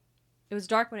It was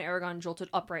dark when Eragon jolted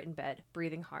upright in bed,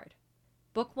 breathing hard.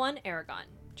 Book 1, Eragon.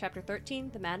 Chapter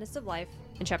 13, The Madness of Life.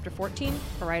 And Chapter 14,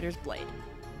 A Rider's Blade.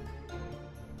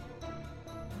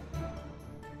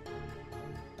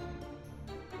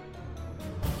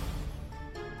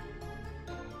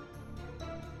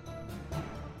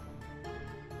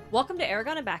 Welcome to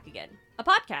Eragon and Back Again, a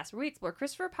podcast where we explore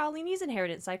Christopher Paolini's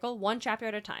inheritance cycle one chapter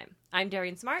at a time. I'm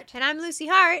Darian Smart. And I'm Lucy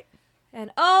Hart.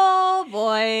 And oh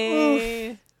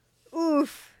boy.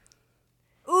 Oof.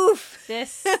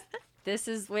 This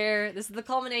is the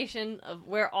culmination of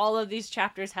where all of these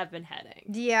chapters have been heading.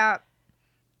 Yeah.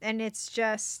 And it's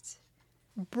just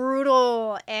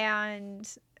brutal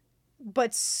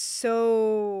but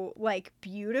so like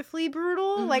beautifully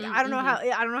brutal. I don't know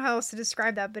how else to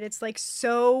describe that, but it's like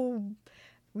so,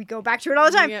 we go back to it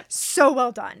all the time. Yep. So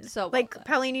well done. So well done.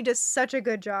 Paolini does such a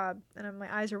good job, and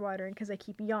my eyes are watering because I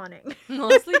keep yawning.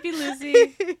 Oh, Sleepy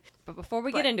Lucy. But before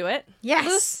we get into it, yes,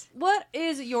 Luce, what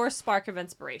is your spark of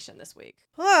inspiration this week?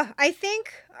 I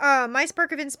think my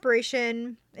spark of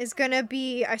inspiration is gonna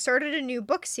be, I started a new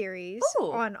book series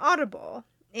on Audible.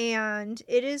 And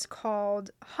it is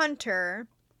called Hunter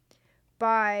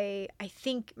by, I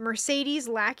think, Mercedes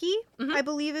Lackey, I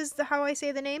believe is how I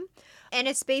say the name. And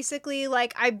it's basically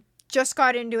like, I just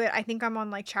got into it. I think I'm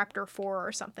on like chapter 4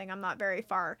 or something. I'm not very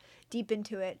far deep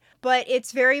into it. But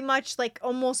it's very much like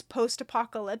almost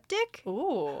post-apocalyptic.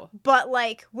 Ooh. But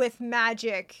like with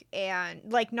magic and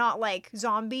like not like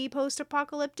zombie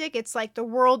post-apocalyptic. It's like the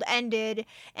world ended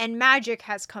and magic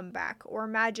has come back, or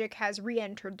magic has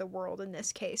re-entered the world in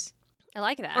this case. I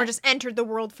like that. Or just entered the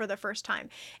world for the first time.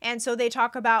 And so they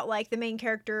talk about like the main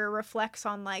character reflects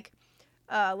on like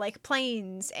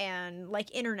planes and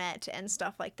like internet and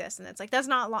stuff like this, and it's like that's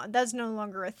no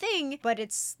longer a thing, but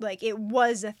it's like it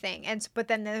was a thing. And but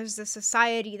then there's a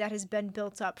society that has been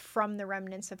built up from the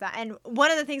remnants of that. And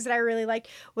one of the things that I really liked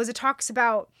was it talks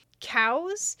about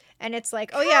cows, and it's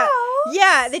like,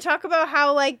 yeah, they talk about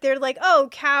how like they're like,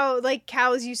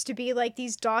 cows used to be like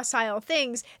these docile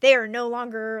things. They are no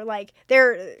longer like,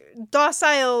 they're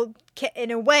docile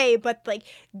in a way, but like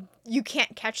you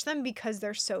can't catch them because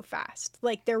they're so fast.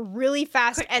 Like they're really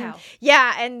fast. Quick and cow.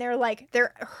 Yeah, and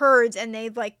they're herds, and they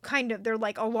like they're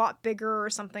like a lot bigger or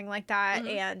something like that.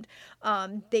 And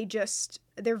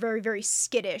they're very, very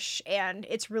skittish, and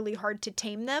it's really hard to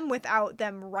tame them without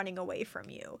them running away from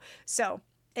you. So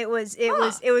it was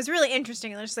really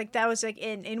interesting. Just like that was like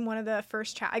in one of the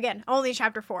first again, only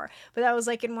chapter 4, but that was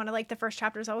like in one of like the first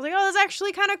chapters. I was like, oh, that's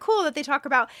actually kind of cool that they talk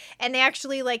about. And they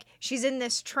actually like, she's in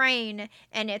this train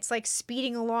and it's like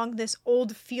speeding along this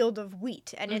old field of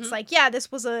wheat, and it's like, yeah,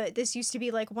 this used to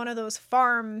be like one of those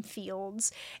farm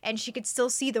fields, and she could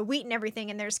still see the wheat and everything,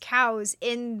 and there's cows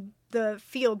in the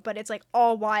field, but it's like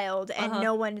all wild, and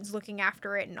no one is looking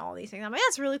after it and all these things. I'm like,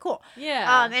 that's really cool.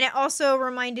 Yeah. And it also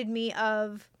reminded me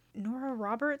of Nora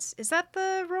Roberts. Is that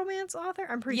the romance author?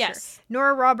 I'm pretty sure.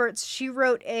 Nora Roberts, she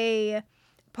wrote a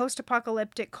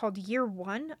post-apocalyptic called Year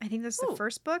One. I think that's the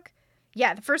first book.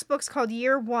 Yeah, the first book's called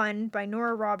Year One by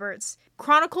Nora Roberts.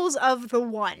 Chronicles of the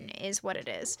One is what it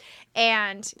is.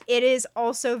 And it is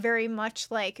also very much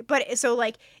like, so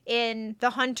like in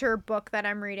the Hunter book that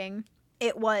I'm reading,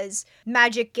 it was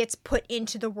magic gets put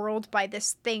into the world by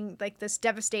this thing, like this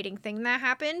devastating thing that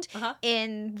happened.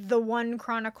 In the One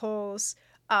Chronicles,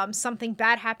 something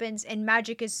bad happens and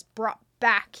magic is brought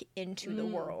back into the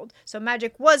world. So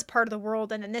magic was part of the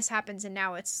world, and then this happens, and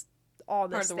now it's all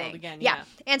this part of the world again. Yeah.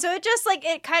 And so it just like,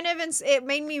 it kind of, it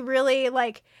made me really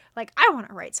like I want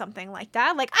to write something like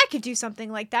that. Like I could do something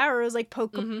like that, or it was like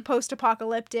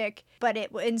post-apocalyptic, but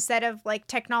it, instead of like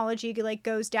technology like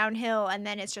goes downhill, and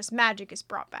then it's just magic is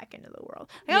brought back into the world.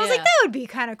 Like, I was like, that would be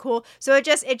kind of cool. So it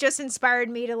just inspired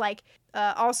me to like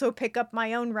also pick up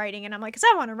my own writing, and I'm like, because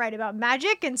I want to write about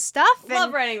magic and stuff.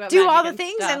 Love writing about do magic all the and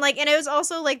things stuff. and like, and it was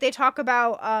also like they talk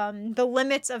about the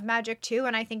limits of magic too,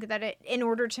 and I think that in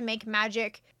order to make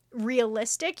magic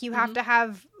realistic, you have to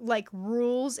have like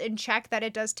rules in check, that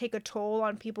it does take a toll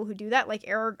on people who do that. Like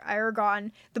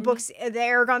Eragon, the books, the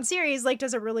Eragon series like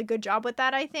does a really good job with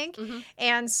that, I think.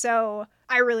 And so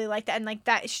I really like that. And like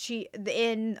that, she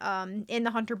in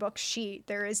the Hunter books,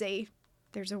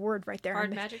 there's a word right there.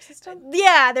 Hard magic system?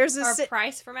 Yeah, there's a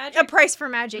price for magic? A price for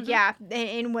magic, yeah.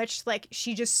 In which, like,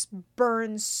 she just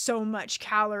burns so much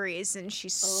calories, and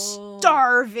she's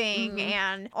starving,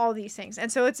 and all these things.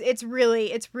 And so it's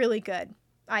really good.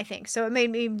 I think. So it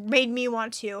made me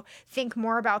want to think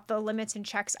more about the limits and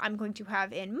checks I'm going to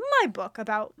have in my book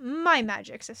about my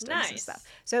magic systems and stuff.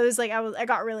 So it was like I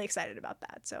got really excited about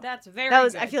that. So that's very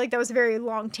good. I feel like that was a very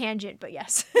long tangent, but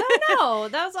yes. No,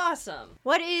 that was awesome.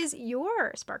 What is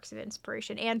your sparks of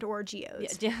inspiration and or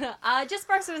geos? Just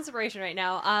sparks of inspiration right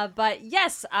now. But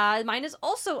yes, mine is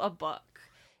also a book.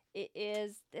 It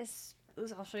is this.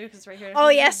 I'll show you because it's right here. Oh,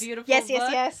 yes. Beautiful yes.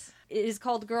 Yes. It is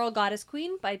called Girl, Goddess,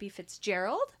 Queen by B.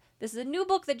 Fitzgerald. This is a new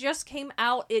book that just came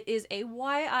out. It is a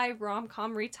YI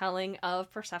rom-com retelling of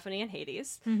Persephone and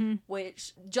Hades,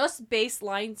 which just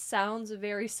baseline sounds a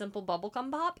very simple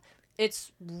bubblegum pop.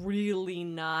 It's really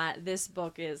not. This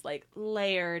book is like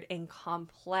layered and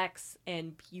complex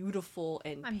and beautiful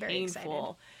and I'm painful. Very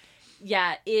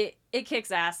excited. Yeah, it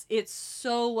kicks ass. It's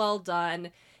so well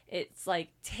done. It's like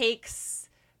takes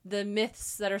the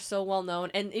myths that are so well known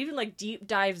and even like deep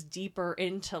dives deeper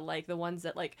into like the ones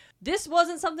that like this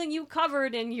wasn't something you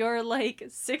covered in your like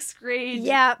 6th grade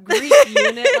Greek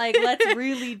unit. Like let's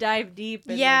really dive deep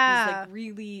and like these like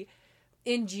really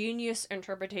ingenious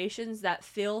interpretations that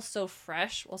feel so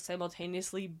fresh while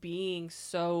simultaneously being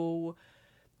so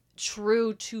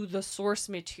true to the source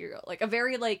material. Like a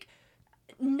very like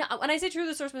when I say true to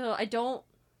the source material, I don't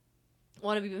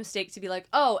want to be a mistake to be like,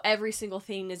 oh, every single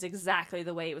thing is exactly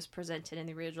the way it was presented in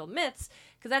the original myths,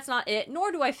 because that's not it.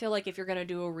 Nor do I feel like if you're going to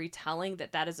do a retelling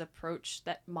that is an approach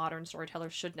that modern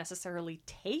storytellers should necessarily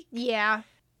take. Yeah.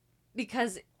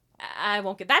 Because I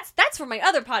won't get that's for my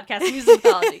other podcast, Music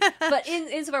Mythology. But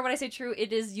insofar when I say true,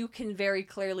 it is you can very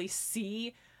clearly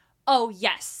see, oh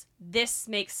yes, this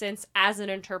makes sense as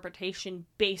an interpretation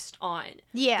based on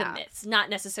the myths, not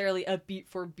necessarily a beat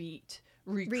for beat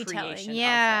retelling.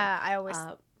 Yeah, I always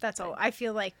I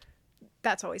feel like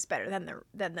that's always better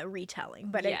than the retelling.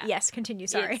 But yes, continue.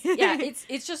 Sorry.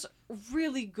 It's just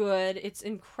really good. It's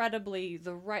incredibly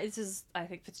this is I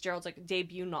think Fitzgerald's like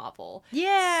debut novel.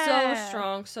 Yeah, so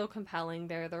strong, so compelling.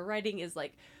 The writing is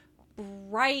like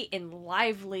bright and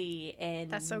lively and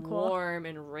that's so warm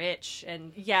and rich,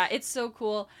 and yeah, it's so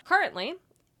cool. Currently,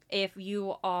 if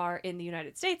you are in the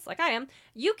United States like I am,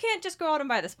 you can't just go out and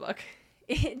buy this book.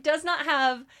 It does not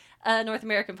have a North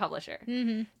American publisher.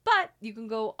 But you can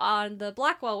go on the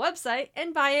Blackwell website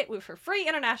and buy it for free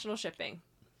international shipping.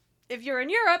 If you're in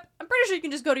Europe, I'm pretty sure you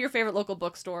can just go to your favorite local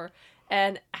bookstore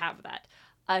and have that.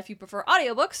 If you prefer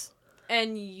audiobooks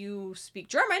and you speak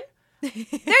German, there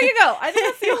you go. I think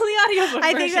that's the only audiobook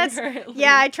version currently.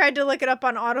 Yeah, I tried to look it up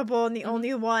on Audible, and the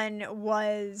only one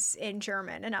was in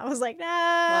German, and I was like, no.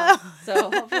 Well, so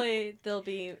hopefully there'll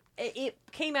be. It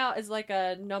came out as like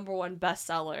a #1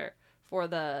 bestseller for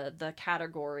the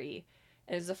category.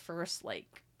 It was the first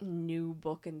like new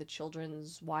book in the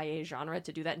children's YA genre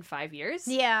to do that in 5 years.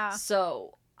 Yeah.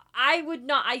 So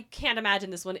I can't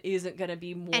imagine this one isn't going to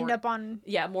be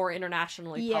more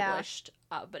internationally published.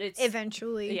 But it's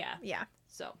eventually. Yeah.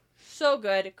 So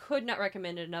good. Could not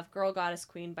recommend it enough. Girl, Goddess,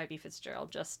 Queen by B.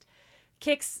 Fitzgerald just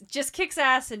kicks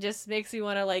ass and just makes me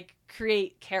want to like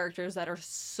create characters that are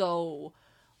so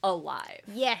alive.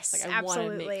 Yes, like, I want to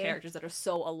make characters that are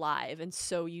so alive and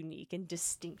so unique and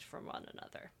distinct from one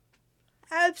another.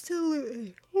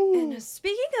 Absolutely. And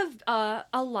speaking of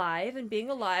alive and being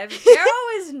alive, Darrow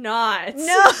is not.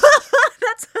 No,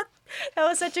 that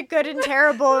was such a good and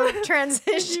terrible transition.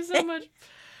 Thank you so much.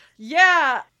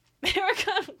 Yeah,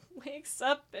 Eragon wakes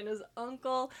up and his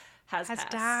uncle has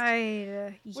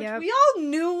died. Which we all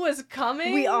knew was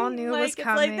coming. We all knew it was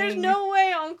coming. Like, there's no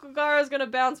way Uncle Garo's gonna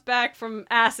bounce back from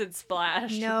acid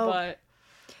splash. No. But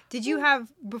did you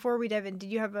have, before we dive in,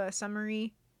 did you have a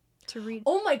summary to read?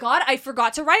 Oh my god, I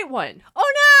forgot to write one.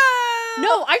 Oh no!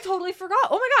 No, I totally forgot.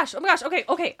 Oh my gosh.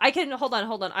 Okay. I can hold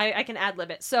on. I can ad lib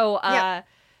it. So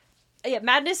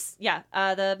madness.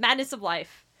 The madness of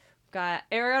life. Got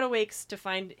Eragon awakes to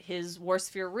find his war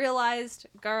sphere realized.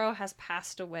 Garo has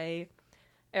passed away.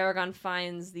 Eragon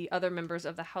finds the other members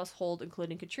of the household,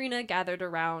 including Katrina, gathered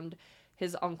around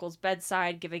his uncle's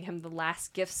bedside, giving him the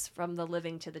last gifts from the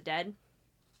living to the dead.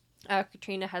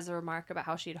 Katrina has a remark about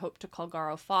how she had hoped to call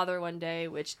Garo father one day,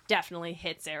 which definitely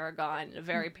hits Eragon in a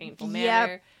very painful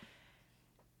manner.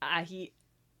 He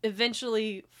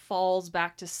eventually falls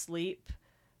back to sleep,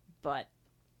 but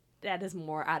that is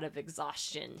more out of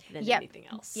exhaustion than anything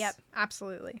else. Yep,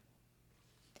 absolutely.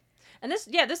 And this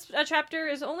chapter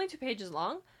is only 2 pages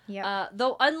long. Yeah.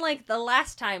 Though unlike the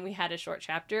last time we had a short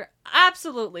chapter,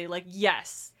 absolutely, like,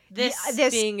 yes, this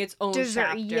being its own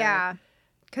chapter. Yeah.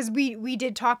 Because we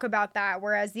did talk about that,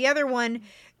 whereas the other one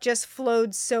just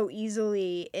flowed so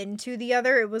easily into the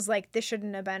other. It was like, this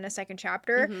shouldn't have been a second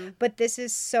chapter. Mm-hmm. But this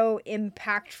is so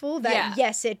impactful that,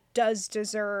 yes, it does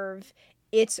deserve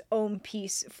its own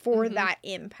piece for Mm-hmm. that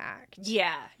impact.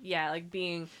 Yeah, like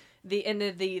being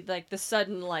the like the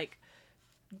sudden like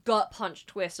gut punch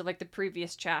twist of like the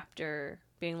previous chapter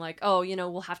being like, oh,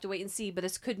 we'll have to wait and see, but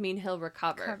this could mean he'll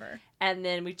recover. And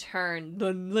then we turn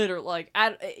the literal like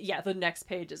the next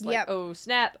page is like, oh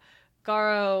snap,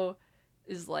 Garo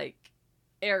is like,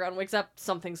 Eragon wakes up,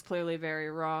 something's clearly very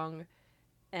wrong,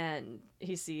 and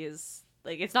he sees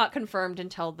like it's not confirmed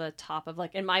until the top of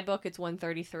like in my book it's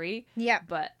 133. Yeah.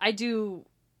 But there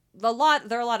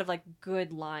are a lot of like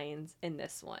good lines in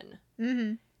this one.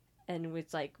 Mm-hmm. And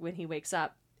it's like when he wakes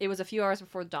up, it was a few hours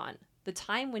before dawn, the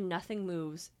time when nothing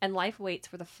moves and life waits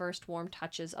for the first warm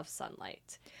touches of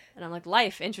sunlight. And I'm like,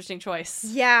 life, interesting choice.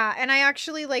 Yeah, and I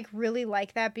actually like really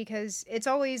like that because it's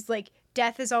always like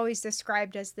death is always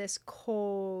described as this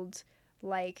cold,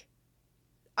 like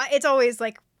it's always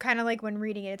like kind of like when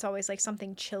reading it, it's always like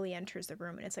something chilly enters the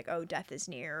room and it's like, oh, death is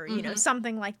near, or,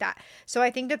 something like that. So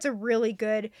I think that's a really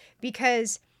good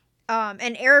because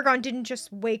and Eragon didn't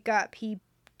just wake up, he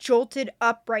jolted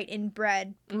upright in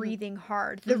bed, breathing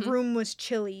hard. The room was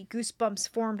chilly. Goosebumps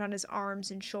formed on his arms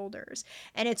and shoulders.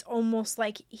 And it's almost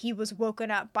like he was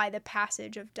woken up by the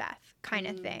passage of death kind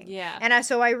of thing. Yeah. And that's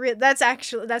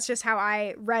just how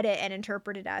I read it and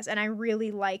interpreted it as. And I really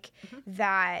like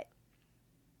that.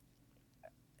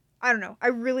 I don't know. I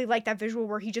really like that visual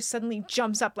where he just suddenly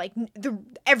jumps up like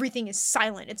everything is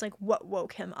silent. It's like what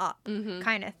woke him up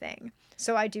kind of thing.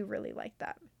 So I do really like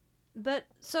that. But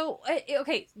so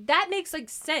okay, that makes like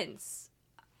sense,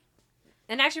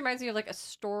 and actually reminds me of like a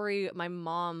story my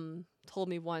mom told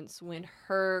me once when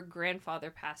her grandfather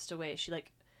passed away. She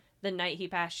like the night he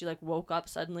passed, she like woke up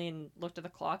suddenly and looked at the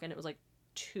clock, and it was like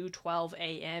 2:12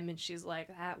 a.m. and she's like,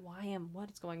 what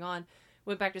is going on?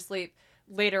 Went back to sleep.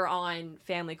 Later on,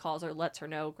 family calls her, lets her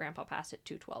know Grandpa passed at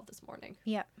 2:12 this morning.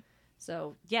 Yeah.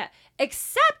 So yeah,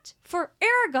 except for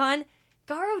Eragon.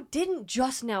 Garo didn't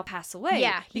just now pass away.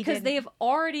 Yeah, because they have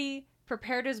already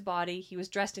prepared his body. He was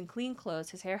dressed in clean clothes.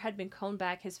 His hair had been combed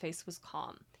back. His face was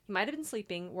calm. He might have been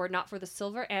sleeping were it not for the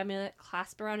silver amulet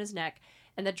clasped around his neck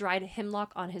and the dried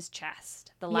hemlock on his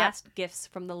chest. The last gifts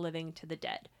from the living to the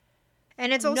dead.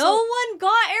 And it's also no one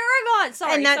got Eragon.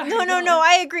 Sorry. No.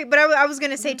 I agree. But I was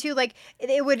gonna say too, like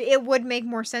it would make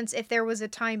more sense if there was a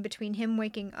time between him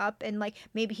waking up and like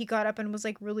maybe he got up and was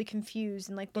like really confused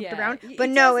and like looked around. But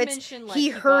no, it's mention, like, he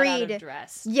hurried. Got out of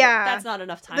dress, yeah, that's not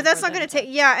enough time. But that's not gonna take.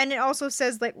 Yeah, and it also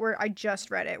says like where I just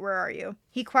read it. Where are you?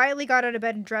 He quietly got out of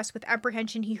bed and dressed with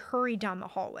apprehension. He hurried down the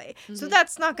hallway. So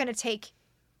that's not gonna take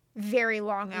very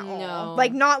long at all.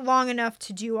 Like not long enough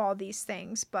to do all these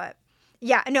things, but.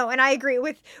 Yeah, no, and I agree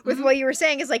with what you were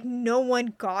saying is like no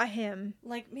one got him.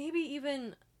 Like maybe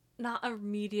even not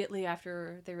immediately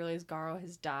after they realize Garo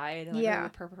has died and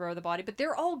like prepare the body, but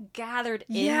they're all gathered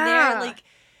in there. Like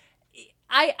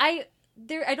I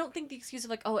don't think the excuse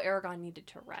of like, oh, Eragon needed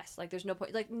to rest. Like there's no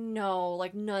point. Like no,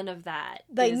 like none of that.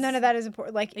 Like none of that is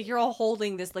important. Like you're all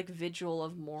holding this like vigil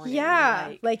of mourning.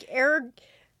 Yeah, like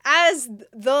as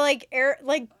the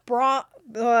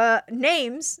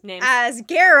names as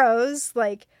Garo's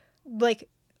like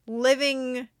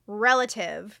living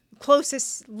relative,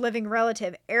 closest living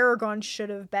relative, Eragon should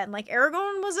have been. Like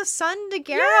Eragon was a son to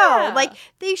Garo. Yeah. Like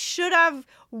they should have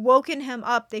woken him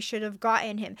up. They should have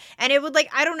gotten him. And it would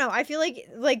like I don't know. I feel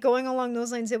like going along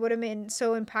those lines, it would have been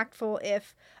so impactful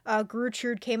if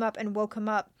Gertrude came up and woke him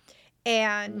up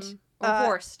and.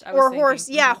 Horst.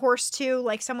 Yeah, Horst too.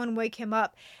 Like someone wake him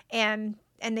up and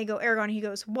they go, Eragon, he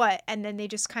goes, what? And then they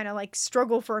just kind of like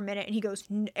struggle for a minute and he goes,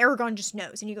 Eragon just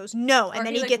knows. And he goes, no. And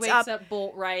then he gets wakes up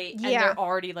bolt right and they're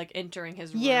already like entering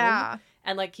his room. Yeah.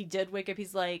 And like he did wake up,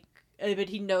 he's like, but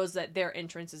he knows that their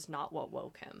entrance is not what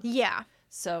woke him. Yeah.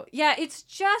 So yeah, it's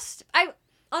just, I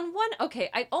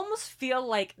almost feel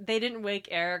like they didn't wake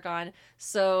Eragon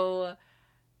so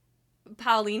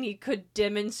Paolini could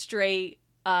demonstrate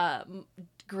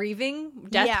grieving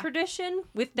death tradition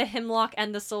with the hemlock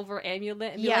and the silver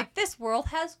amulet and be like, this world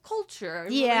has culture.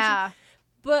 Yeah.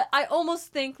 But I almost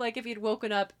think like if he'd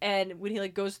woken up and when he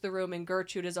like goes to the room and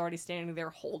Gertrude is already standing there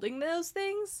holding those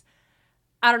things,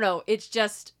 I don't know.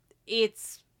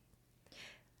 It's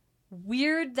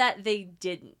weird that they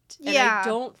didn't. And I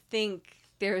don't think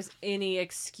there's any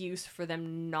excuse for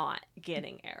them not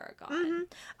getting Eragon. Mm-hmm.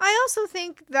 I also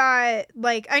think that,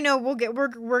 like, I know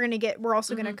we're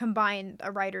also gonna combine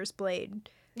a writer's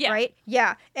blade. Yeah. Right?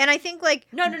 Yeah. And I think, like...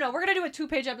 No. We're going to do a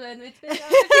 2-page episode. It's been 15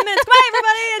 minutes. Goodbye,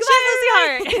 everybody. And she's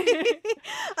Lucy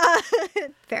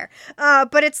Hart. Fair.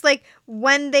 But it's, like,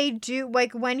 when they do...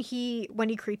 Like, when he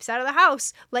creeps out of the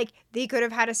house, like, they could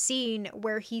have had a scene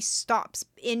where he stops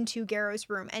into Garo's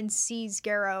room and sees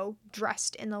Garo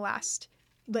dressed in the last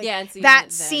like Yeah, and seeing that it then.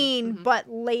 scene, Mhm. but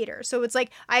later. So it's like,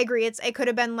 I agree. It could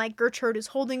have been like Gertrude is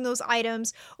holding those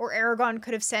items, or Aragon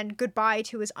could have said goodbye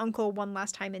to his uncle one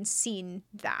last time and seen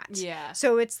that. Yeah.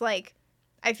 So it's like,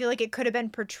 I feel like it could have been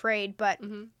portrayed, but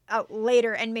Mhm. out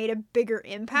later and made a bigger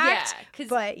impact. Yeah, because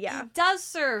But yeah, it does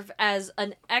serve as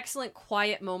an excellent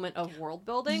quiet moment of world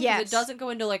building. 'Cause Yes. it doesn't go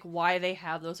into like why they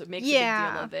have those. It makes a big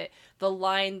Yeah. deal of it. The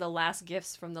line, "The last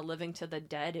gifts from the living to the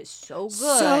dead," is so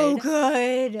good. so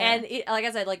good. And it, like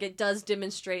I said, like it does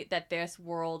demonstrate that this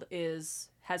world has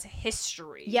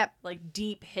history. Yep. Like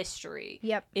deep history.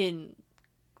 Yep. In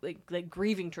like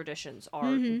grieving traditions are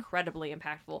Mhm. incredibly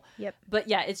impactful. Yep. But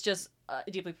yeah, it's just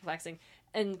deeply perplexing.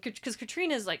 And because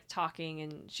Katrina's like talking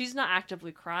and she's not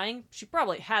actively crying, she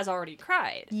probably has already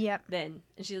cried. Yep. Then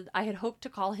and she said, "I had hoped to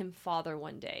call him father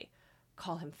one day."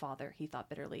 Call him father, he thought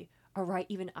bitterly. A right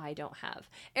even I don't have.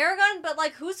 Eragon, but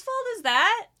like whose fault is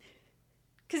that?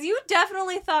 Because you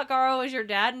definitely thought Garo was your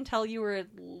dad until you were at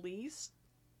least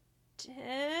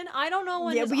 10. I don't know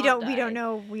when. Yeah, his we aunt don't died.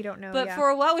 know. But yeah. for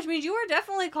a while, which means you were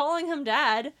definitely calling him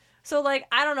dad. So, like,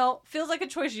 I don't know. Feels like a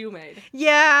choice you made.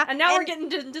 Yeah. And now we're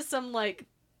getting into some, like,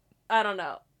 I don't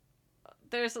know.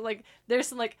 There's some, like,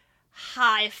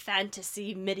 high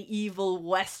fantasy medieval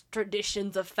West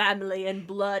traditions of family and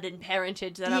blood and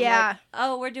parentage that I'm like,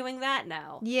 oh, we're doing that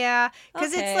now. Yeah.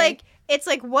 Because Okay. it's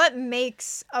like what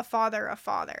makes a father a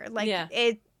father? Like, Yeah.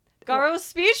 it. Garo's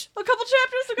speech a couple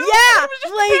chapters ago. Yeah, He was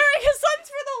just like- preparing his sons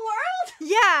for the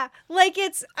world. Yeah. Like,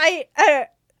 it's.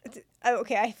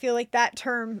 Okay, I feel like that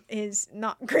term is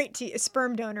not great to use.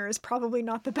 Sperm donor is probably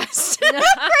not the best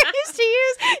phrase to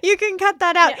use. You can cut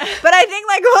that out. Yeah. But I think,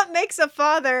 like, what makes a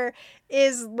father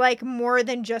is, like, more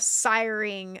than just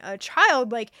siring a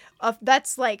child. Like,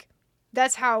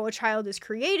 that's how a child is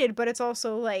created, but it's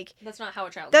also, like... That's not how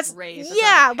a child That's is raised.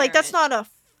 Yeah, like, that's not a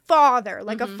father.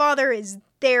 Like, Mhm. a father is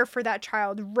there for that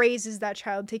child, raises that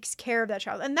child, takes care of that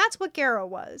child. And that's what Garrow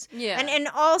was. Yeah. And in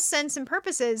all sense and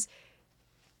purposes...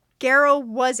 Garrow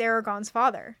was Eragon's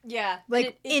father. Yeah.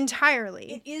 Like,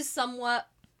 entirely. It is somewhat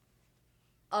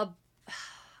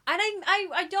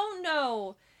I don't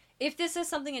know if this is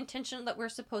something intentional that we're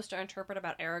supposed to interpret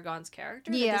about Eragon's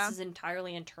character. Yeah. That this is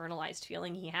entirely internalized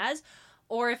feeling he has.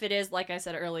 Or if it is, like I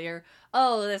said earlier,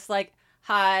 oh, this, like,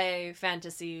 high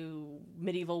fantasy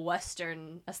medieval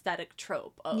Western aesthetic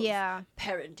trope of Yeah.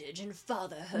 parentage and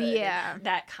fatherhood. Yeah. And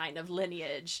that kind of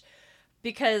lineage.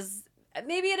 Because...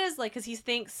 maybe it is, like, because he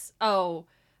thinks, because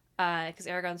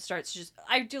Eragon starts he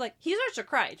starts to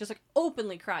cry, just, like,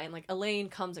 openly cry, and, like, Elaine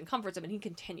comes and comforts him, and he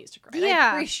continues to cry. And I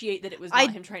Yeah. appreciate that it was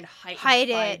not him trying to Hide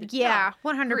it. the Yeah, grief.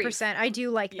 100%. I do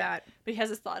like Yeah. that. But he has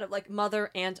this thought of, like,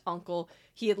 mother, aunt, uncle.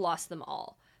 He had lost them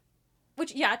all.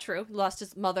 Which, yeah, true. He lost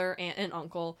his mother, aunt, and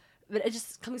uncle. But it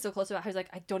just coming so close about how he's like,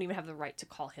 I don't even have the right to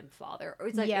call him father. Or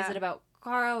it's like, Yeah. is it about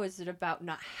Garo? Is it about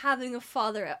not having a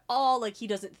father at all? Like, he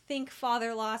doesn't think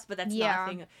father lost, but that's Yeah.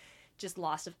 nothing. Just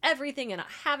loss of everything and not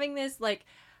having this. Like,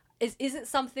 isn't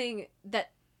something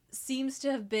that seems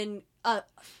to have been a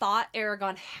thought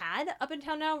Eragon had up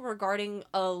until now regarding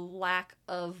a lack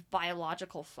of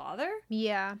biological father?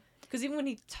 Yeah. Because even when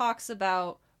he talks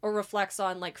about or reflects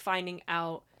on, like, finding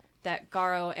out that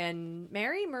Garo and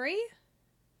Marie,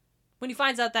 when he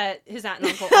finds out that his aunt and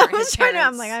uncle aren't his parents,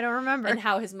 I'm like, I don't remember. and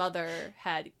how his mother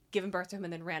had given birth to him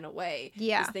and then ran away.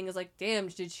 Yeah. His thing is like, damn,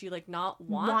 did she, like, not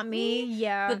Want me?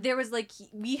 Yeah. But there was, like,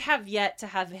 we have yet to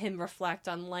have him reflect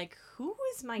on, like, who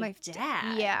is my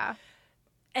dad? Yeah.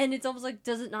 And it's almost like,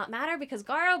 does it not matter? Because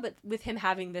Garo, but with him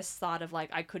having this thought of, like,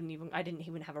 I didn't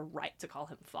even have a right to call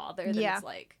him father, then Yeah. it's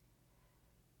like,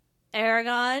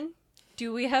 Eragon,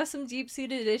 do we have some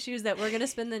deep-seated issues that we're going to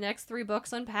spend the next 3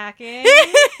 books unpacking?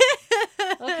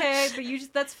 Okay,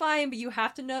 but that's fine, but you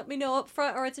have to let me know up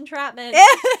front or it's entrapment.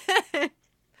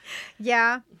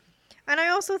 Yeah. And I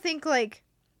also think, like,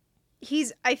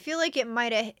 I feel like it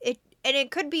might have, and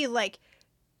it could be, like,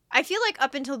 I feel like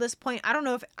up until this point, I don't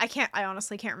know if, I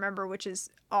honestly can't remember, which is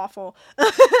awful.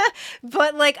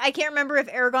 But, like, I can't remember if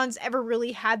Eragon's ever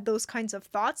really had those kinds of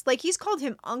thoughts. Like, he's called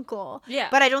him uncle. Yeah.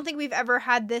 But I don't think we've ever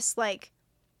had this, like,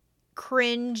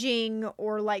 cringing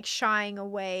or, like, shying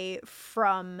away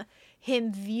from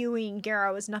him viewing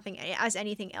Garrow as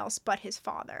anything else but his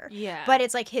father. Yeah. But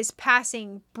it's like his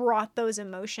passing brought those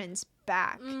emotions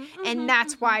back. And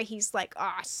that's why he's like,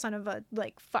 son of a,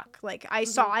 like, fuck. Like, I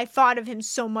thought of him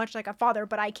so much like a father,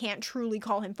 but I can't truly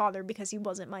call him father because he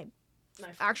wasn't my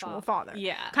actual father.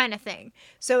 Yeah. Kind of thing.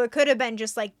 So it could have been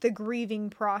just, like, the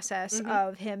grieving process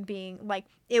of him being, like,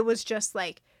 it was just,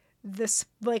 like, this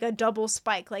like a double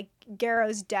spike, like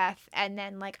Garrow's death, and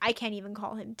then like I can't even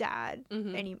call him dad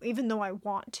even though I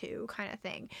want to, kind of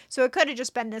thing. So it could have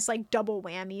just been this like double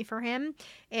whammy for him.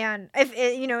 And if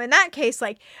it, in that case,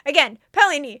 like again,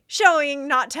 Pelini showing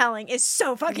not telling is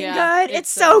so fucking good. It's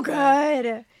so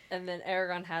good. And then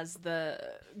Eragon has the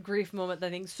grief moment that I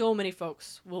think so many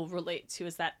folks will relate to,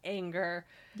 is that anger.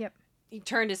 Yep. He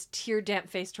turned his tear-damp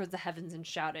face towards the heavens and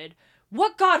shouted,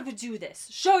 "What god would do this?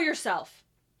 Show yourself!"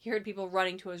 He heard people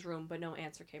running to his room, but no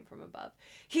answer came from above.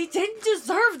 He didn't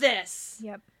deserve this!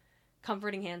 Yep.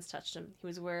 Comforting hands touched him. He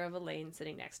was aware of Elaine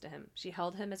sitting next to him. She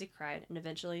held him as he cried, and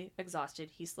eventually, exhausted,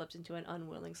 he slipped into an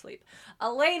unwilling sleep.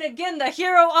 Elaine, again, the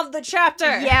hero of the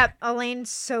chapter! Yep, Elaine's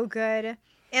so good.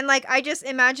 And, like, I just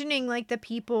imagining, like, the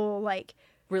people, like...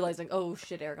 realizing, oh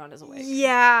shit, Eragon is awake.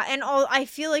 Yeah, and I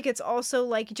feel like it's also,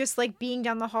 like, just, like, being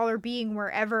down the hall or being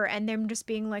wherever, and them just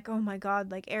being like, oh my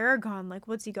god, like, Eragon, like,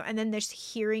 what's he going... And then just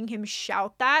hearing him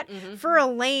shout that. For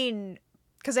Elaine...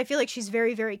 Because I feel like she's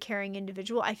very, very caring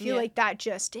individual. I feel like that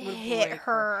just hit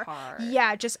her.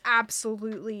 Yeah, just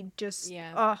absolutely just...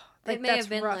 Yeah. It may have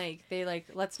been rough. Like, they like,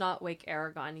 let's not wake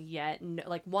Eragon yet.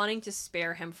 Like, wanting to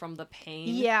spare him from the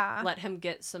pain. Yeah. Let him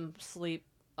get some sleep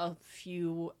a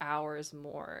few hours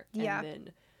more. And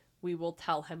then we will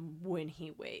tell him when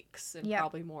he wakes. And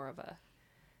probably more of a...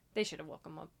 They should have woke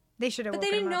him up. But they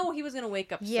didn't know he was going to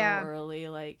wake up so early.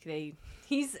 Like,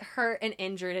 he's hurt and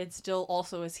injured and still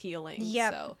also is healing. Yeah.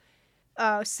 So.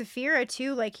 Saphira,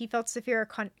 too, like, he felt Saphira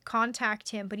contact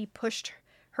him, but he pushed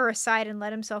her aside and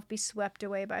let himself be swept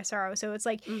away by sorrow. So it's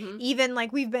like, even,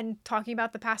 like, we've been talking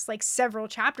about the past, like, several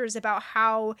chapters about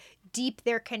how deep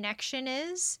their connection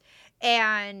is.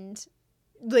 And,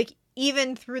 like,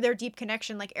 even through their deep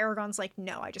connection, like, Eragon's like,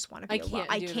 no, I just want to be alone.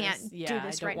 I can't do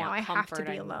this right now. I have to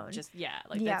be alone.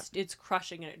 It's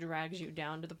crushing and it drags you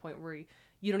down to the point where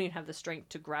you don't even have the strength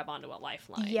to grab onto a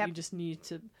lifeline. You just need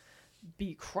to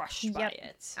be crushed by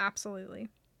it. Absolutely.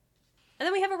 And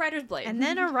then we have a writer's blade.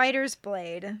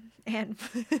 And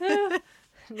fucking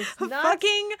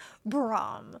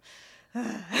Braum.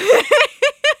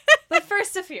 But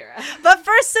first,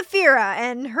 Saphira.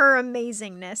 And her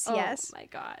amazingness, yes. Oh my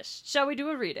gosh. Shall we do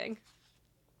a reading?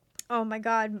 Oh my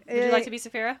god. Would you like to be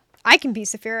Saphira? I can be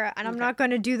Saphira, and I'm not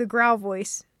going to do the growl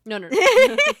voice. No.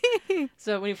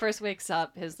 So when he first wakes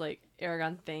up, his, like,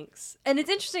 Eragon thinks. And it's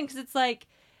interesting because it's like,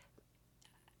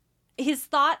 his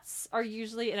thoughts are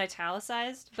usually in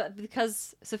italicized, but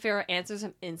because Saphira answers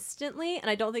him instantly, and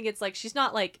I don't think it's like, she's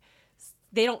not like,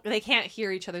 they can't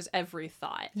hear each other's every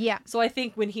thought. Yeah. So I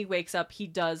think when he wakes up, he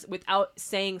does, without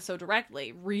saying so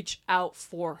directly, reach out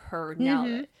for her now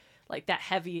that, like, that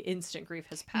heavy instant grief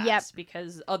has passed. Yep.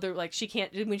 Because she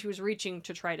can't, when she was reaching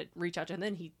to try to reach out to him,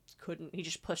 then he couldn't, he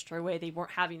just pushed her away. They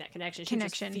weren't having that connection. She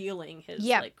was just feeling his,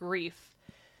 like, grief.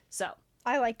 So.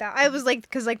 I like that. I was like,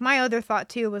 because, like, my other thought,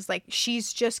 too, was, like,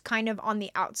 she's just kind of on the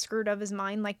outskirt of his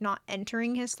mind, like, not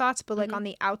entering his thoughts, but, like, on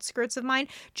the outskirts of mind,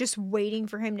 just waiting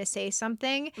for him to say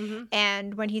something.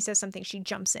 And when he says something, she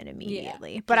jumps in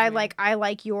immediately. Yeah, but I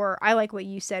like what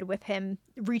you said with him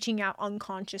reaching out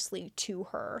unconsciously to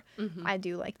her. I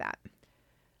do like that.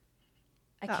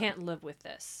 I can't live with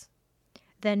this.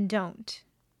 Then don't.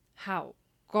 How?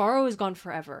 Garo is gone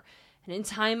forever, and in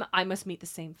time I must meet the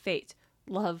same fate.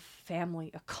 Love,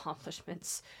 family,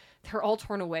 accomplishments. They're all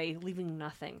torn away, leaving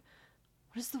nothing.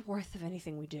 What is the worth of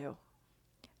anything we do?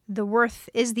 The worth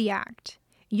is the act.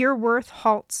 Your worth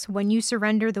halts when you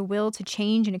surrender the will to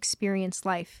change and experience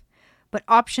life. But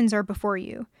options are before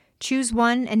you. Choose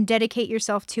one and dedicate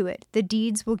yourself to it. The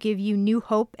deeds will give you new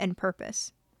hope and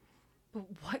purpose. But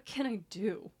what can I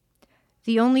do?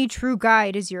 The only true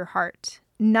guide is your heart.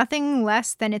 Nothing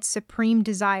less than its supreme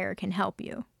desire can help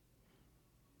you.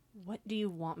 What do you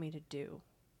want me to do?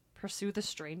 Pursue the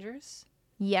strangers?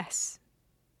 Yes.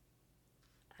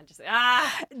 I just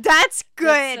that's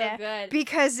good. That's so good.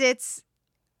 Because it's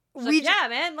yeah,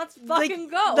 man, let's fucking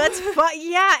go.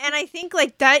 Yeah, and I think,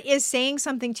 like, that is saying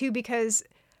something too, because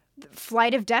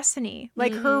flight of destiny,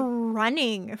 like her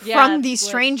running from these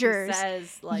strangers. What she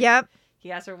says, like,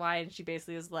 he asks her why, and she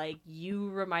basically is like, "You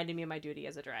reminded me of my duty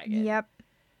as a dragon." Yep.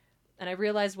 And I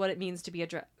realized what it means to be a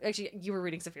dragon. Actually, you were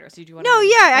reading Saphira, so do you want to... No,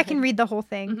 yeah, I can read the whole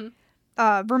thing.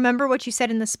 Remember what you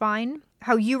said in the spine?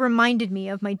 How you reminded me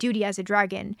of my duty as a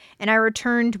dragon, and I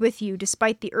returned with you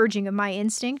despite the urging of my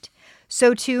instinct?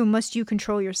 So too must you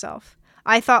control yourself.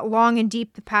 I thought long and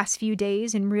deep the past few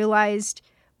days and realized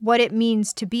what it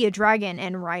means to be a dragon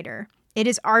and rider. It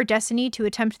is our destiny to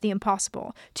attempt the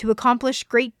impossible, to accomplish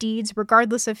great deeds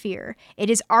regardless of fear.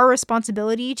 It is our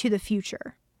responsibility to the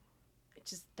future.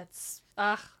 That's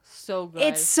so good.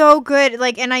 It's so good.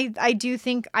 Like, and I do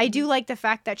think, I do like the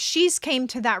fact that she's came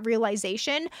to that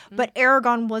realization, but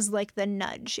Eragon was like the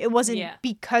nudge. It wasn't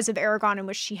because of Eragon in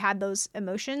which she had those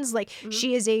emotions. Like,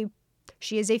 she is a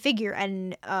figure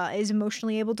and is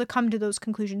emotionally able to come to those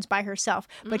conclusions by herself.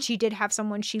 But she did have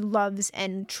someone she loves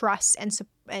and trusts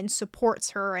and supports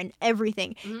her and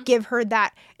everything. Give her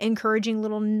that encouraging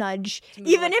little nudge,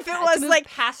 even if it was like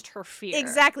past her fear.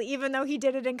 Exactly, even though he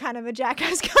did it in kind of a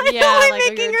jackass kind of way, like,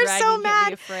 making her so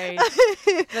mad.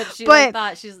 But she like,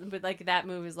 thought but like that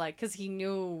move is like, because he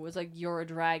knew it was like, you're a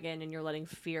dragon and you're letting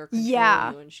fear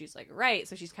control you, and she's like, right.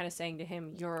 So she's kind of saying to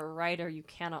him, you're a writer, you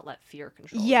cannot let fear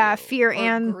control you. Fear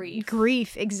and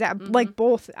grief, exactly, like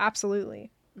both,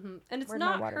 absolutely. And it's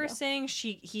not her saying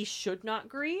he should not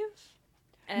grieve.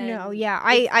 And no, yeah,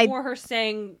 it's more her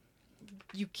saying,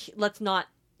 let's not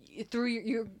through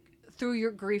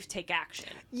your grief take action.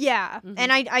 Yeah,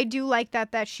 and I do like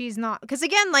that she's not, because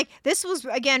again, like, this was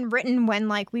again written when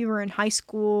like we were in high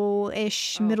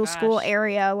school-ish, middle school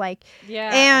area, like,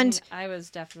 and I was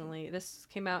definitely, this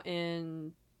came out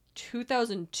in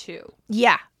 2002.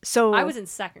 Yeah, so I was in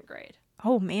second grade.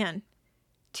 Oh man.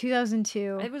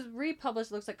 2002. It was republished,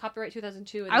 looks like copyright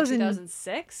 2002 and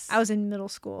 2006. I was in middle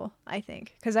school, I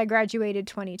think, because I graduated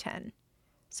 2010.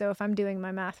 So if I'm doing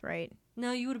my math right.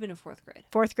 No, you would have been in fourth grade.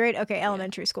 Fourth grade? Okay,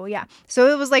 elementary school, yeah. So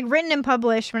it was like written and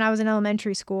published when I was in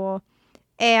elementary school.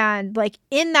 And like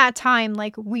in that time,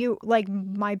 like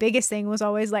my biggest thing was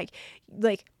always like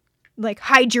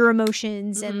hide your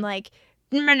emotions and like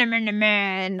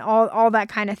all that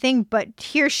kind of thing. But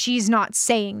here she's not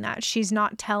saying that. She's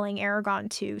not telling Eragon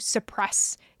to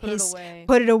suppress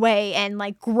put it away and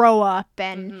like grow up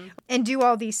and do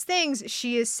all these things.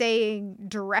 She is saying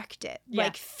direct it.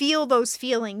 Like, feel those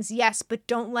feelings, yes, but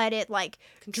don't let it like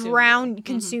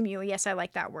consume you. Yes, I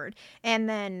like that word. And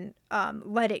then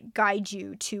let it guide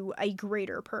you to a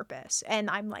greater purpose. And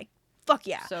I'm like, fuck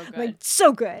yeah. So good. Like,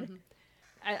 so good.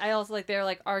 I also like, they're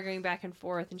like arguing back and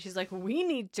forth, and she's like, we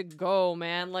need to go,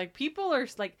 man. Like, people are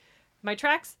like, my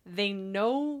tracks, they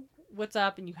know what's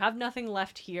up and you have nothing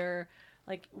left here.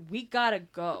 Like, we gotta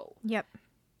go. Yep.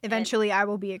 Eventually I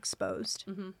will be exposed.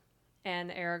 And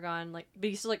Eragon, like, but he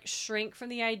used to like shrink from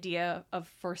the idea of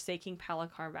forsaking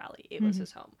Palancar Valley. It was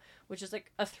his home, which is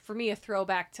like for me a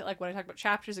throwback to like what I talked about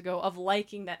chapters ago of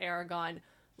liking that Eragon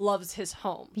loves his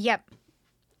home. Yep.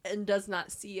 And does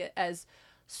not see it as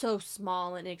so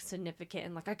small and insignificant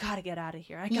and like, I gotta get out of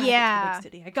here. I gotta get to the big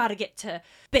city. I gotta get to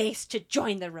base to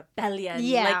join the rebellion.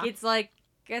 Yeah. Like,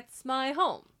 it's my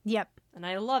home. Yep. And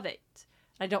I love it.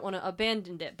 I don't want to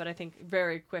abandon it, but I think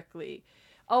very quickly.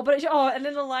 And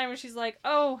then the line where she's like,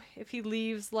 if he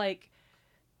leaves, like,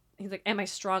 he's like, am I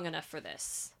strong enough for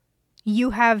this?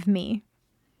 You have me.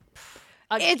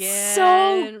 Again. It's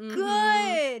so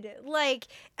good. Like,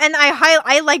 and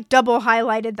I like double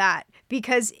highlighted that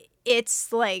because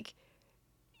it's like,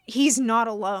 he's not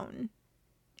alone.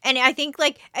 And I think,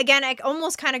 like, again, it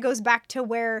almost kind of goes back to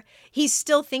where he's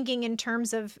still thinking in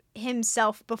terms of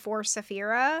himself before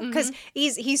Saphira. Because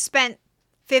he's spent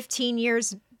 15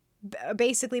 years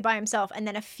basically by himself and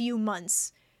then a few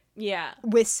months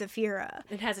with Saphira.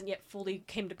 It hasn't yet fully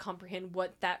came to comprehend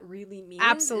what that really means.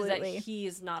 Absolutely. Is that he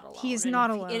is not alone. He's not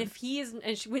alone. And if he is,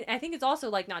 I think it's also,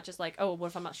 like, not just like, what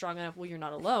if I'm not strong enough? Well, you're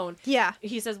not alone. Yeah.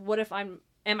 He says, am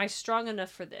I strong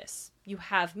enough for this? You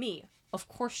have me. Of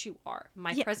course you are.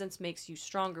 My presence makes you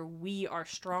stronger. We are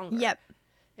stronger. Yep.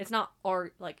 It's not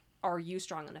are you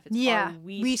strong enough? It's are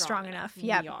we strong enough?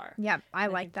 Yep. We are. Yep. I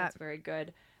like that. That's very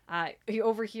good. You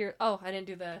overhear. I didn't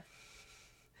do the.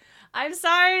 I'm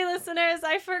sorry, listeners.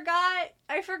 I forgot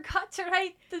to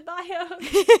write the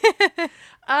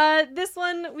bios. This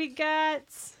one we got.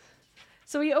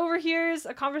 So he overhears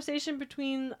a conversation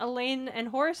between Elaine and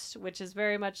Horst, which is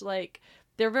very much like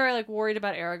they're very like worried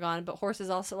about Eragon, but Horst is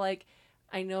also like,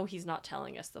 I know he's not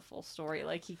telling us the full story.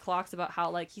 Like, he clocks about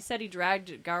how, like, he said he dragged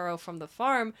Garo from the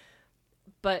farm,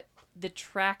 but the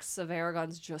tracks of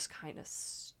Eragon's just kind of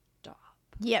stop.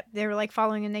 Yep, they were, like,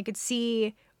 following, and they could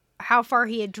see how far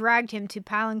he had dragged him to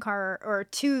Palancar, or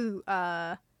to,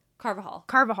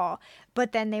 Carvajal.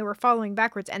 But then they were following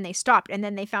backwards, and they stopped, and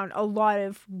then they found a lot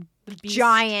of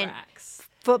giant tracks.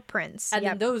 Footprints. And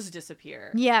then those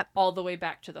disappear. Yep. All the way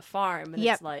back to the farm, and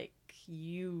it's like,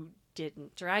 you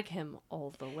didn't drag him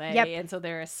all the way. Yep. And so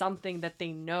there is something that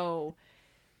they know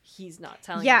he's not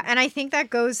telling them. them. And I think that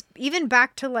goes even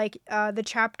back to like the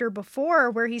chapter before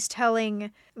where he's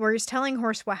telling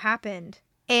Horst what happened.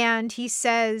 And he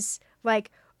says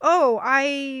like, oh,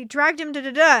 I dragged him,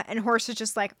 da-da-da. And Horse is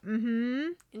just like,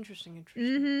 Interesting.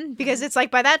 Because it's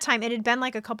like, by that time, it had been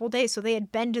like a couple days, so they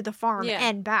had been to the farm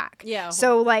and back. Yeah.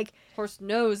 So, like... Horse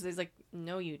knows, he's like,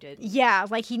 no, you didn't. Yeah,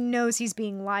 like, he knows he's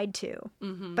being lied to.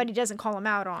 But he doesn't call him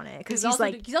out on it. Because he's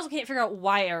like... He also can't figure out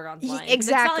why Eragon's lying. Exactly.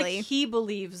 It's not like he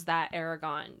believes that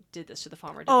Eragon did this to the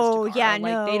farmer, did this to Gara. Yeah, like,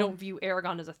 no. they don't view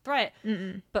Eragon as a threat.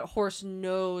 But Horse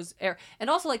knows... And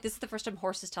also, like, this is the first time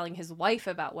Horse is telling his wife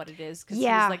about what it is. Because he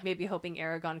was, like, maybe hoping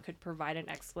Eragon could provide an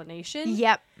explanation.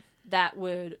 Yep. That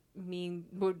would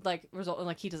result in,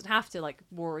 like, he doesn't have to, like,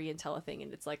 worry and tell a thing.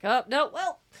 And it's like, oh, no,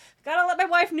 well, gotta let my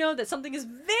wife know that something is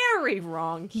very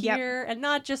wrong here. And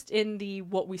not just in the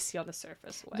what we see on the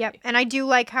surface way. Yep. And I do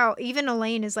like how even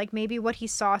Elaine is like, maybe what he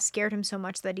saw scared him so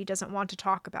much that he doesn't want to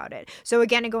talk about it. So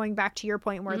again, going back to your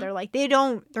point where they're like,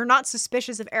 they're not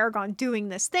suspicious of Eragon doing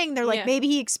this thing. They're like,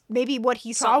 maybe what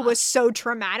he saw was so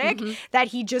traumatic that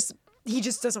he just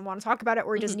doesn't want to talk about it,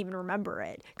 or he doesn't even remember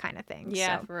it, kind of thing.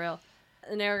 Yeah, so. For real.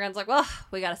 And Eragon's like, well,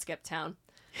 we gotta skip town.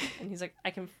 And he's like,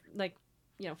 I can, like,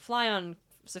 fly on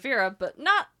Saphira, but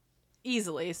not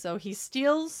easily. So he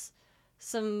steals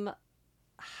some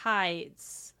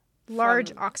hides.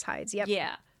 Large ox hides, yep.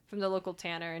 Yeah, from the local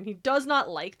tanner. And he does not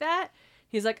like that.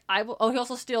 He's like, he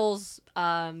also steals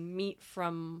meat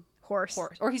from... Horse.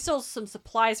 Or he steals some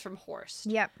supplies from Horse.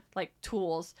 Yep. Like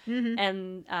tools.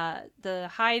 And the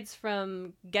hides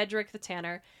from Gedrick the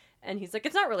tanner. And he's like,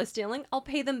 it's not really stealing. I'll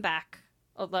pay them back.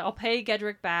 I'll pay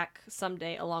Gedrick back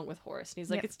someday along with Horse. And he's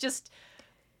like, it's just...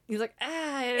 He's like,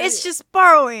 it's just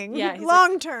borrowing. Yeah.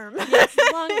 Long term. Yeah,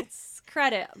 it's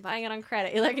credit. I'm buying it on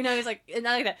credit. He's like,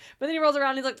 not like that. But then he rolls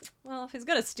around and he's like, well, if he's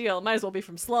going to steal, it might as well be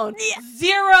from Sloane. Yeah.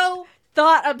 Zero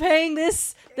thought of paying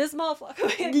this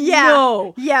motherfucker. Yeah.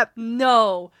 No. Yep.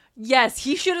 No. Yes,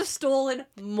 he should have stolen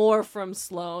more from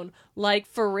Sloane. Like,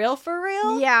 for real?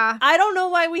 Yeah. I don't know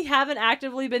why we haven't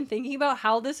actively been thinking about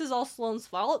how this is all Sloane's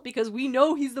fault, because we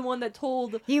know he's the one that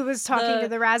told... He was talking to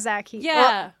the Razak.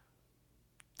 Yeah.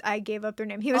 I gave up their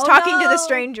name. He was talking to the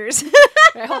strangers.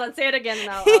 Right, hold on, say it again and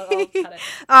I'll cut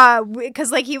it.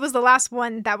 Because, like, he was the last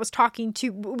one that was talking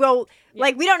to... Well,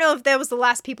 like, we don't know if that was the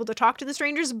last people to talk to the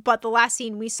strangers, but the last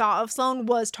scene we saw of Sloane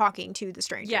was talking to the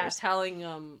strangers. Yeah, telling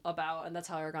about, and that's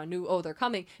how Eragon knew, they're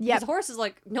coming. Yeah. Because Horse is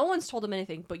like, no one's told him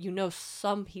anything, but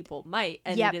some people might,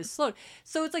 and it is Sloane.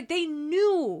 So it's like, they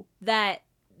knew that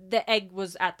the egg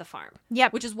was at the farm.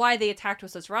 Yep. Which is why they attacked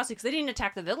with such ferocity, because they didn't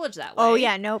attack the village that way. Oh,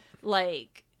 yeah, nope.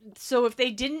 Like... So if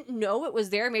they didn't know it was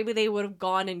there, maybe they would have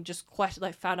gone and just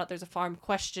found out there's a farm,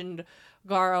 questioned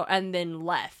Garo, and then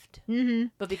left.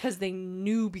 But because they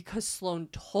knew, because Sloane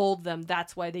told them,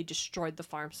 that's why they destroyed the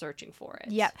farm searching for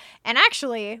it. Yep. And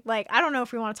actually, like, I don't know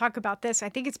if we want to talk about this. I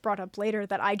think it's brought up later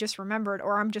that I just remembered,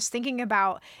 or I'm just thinking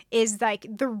about, is like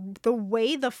the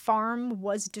way the farm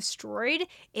was destroyed,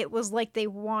 it was like they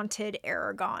wanted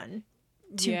Eragon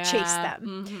to chase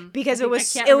them because it was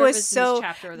so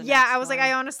I was like,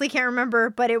 I honestly can't remember,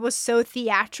 but it was so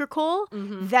theatrical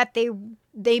that they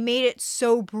made it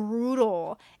so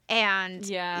brutal. And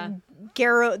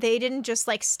Garo, they didn't just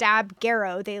like stab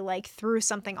Garo, they like threw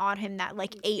something on him that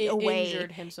like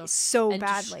injured him so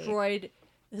badly, destroyed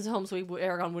his home, so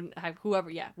Eragon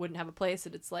wouldn't have a place.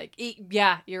 And it's like,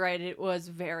 you're right, it was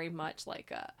very much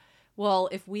like a, well,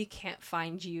 if we can't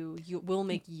find you, we'll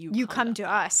make you come to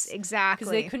us. Exactly.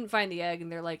 Because they couldn't find the egg, and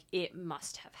they're like, it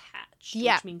must have hatched.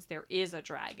 Yeah. Which means there is a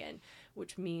dragon.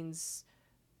 Which means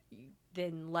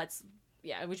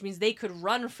which means they could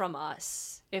run from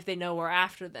us if they know we're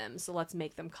after them. So let's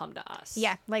make them come to us.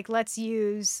 Yeah, like, let's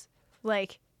use,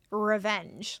 like,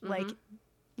 revenge.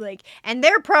 Like, and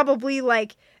they're probably,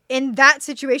 like, in that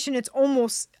situation, it's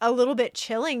almost a little bit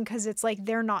chilling because it's like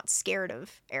they're not scared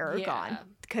of Eragon.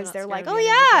 Because they're like, oh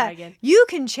yeah, you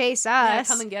can chase us. Yeah,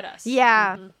 come and get us.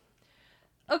 Yeah.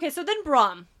 Okay, so then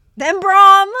Braum.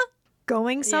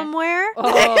 Going somewhere.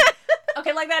 Oh.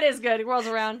 Okay, like, that is good. He rolls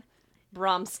around.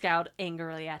 Braum scowled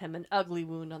angrily at him, an ugly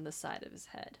wound on the side of his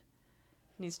head.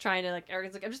 And he's trying to, like,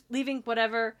 Eragon's like, I'm just leaving,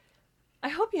 whatever. I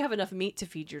hope you have enough meat to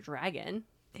feed your dragon.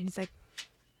 And he's like,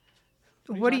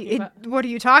 what are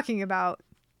you talking about?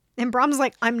 And Braum's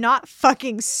like, I'm not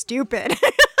fucking stupid.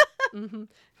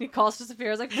 He calls to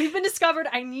Saphira. He's like, we've been discovered.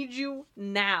 I need you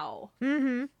now.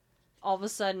 All of a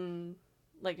sudden,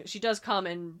 like, she does come,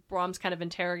 and Braum's kind of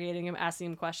interrogating him,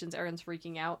 asking him questions. Eragon's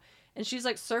freaking out. And she's,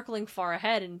 like, circling far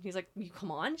ahead. And he's like, you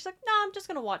come on? She's like, no, I'm just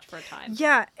going to watch for a time.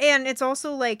 Yeah, and it's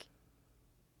also, like,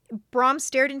 Braum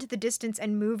stared into the distance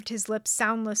and moved his lips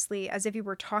soundlessly as if he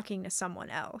were talking to someone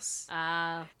else.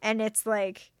 And it's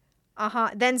like,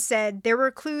 then said, there were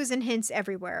clues and hints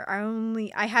everywhere.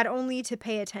 I had only to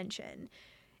pay attention.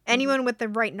 Anyone with the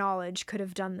right knowledge could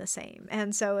have done the same.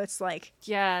 And so it's like...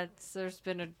 Yeah, there's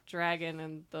been a dragon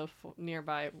in the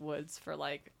nearby woods for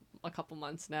like a couple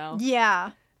months now.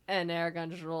 Yeah. And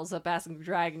Eragon just rolls up asking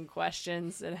dragon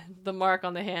questions and the mark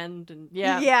on the hand and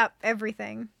yeah. Yeah,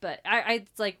 everything. But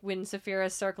it's like when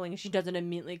Saphira's circling, she doesn't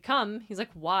immediately come. He's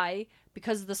like, why?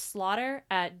 Because of the slaughter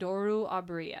at Doru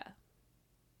Abria.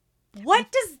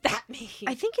 What does that mean?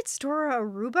 I think it's Dora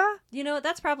Aruba. You know,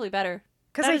 that's probably better.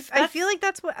 Because I feel like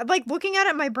that's what, like, looking at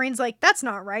it, my brain's like, that's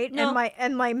not right. No.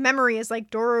 And my memory is like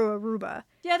Dora Aruba.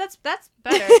 Yeah, that's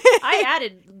better. I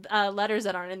added letters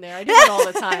that aren't in there. I do it all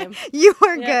the time. You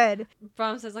are good.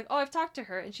 Brom says, like, oh, I've talked to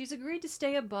her, and she's agreed to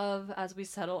stay above as we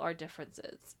settle our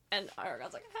differences. And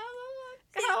Eragon's like,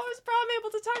 how is Brom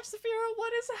able to talk to Saphira?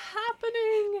 What is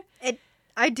happening?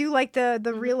 I do like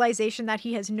the realization that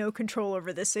he has no control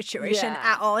over this situation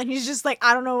at all. And he's just like,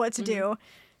 I don't know what to do.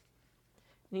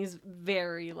 And he's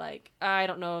very like, I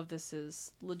don't know if this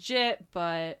is legit,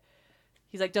 but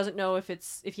he's like, doesn't know if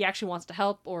he actually wants to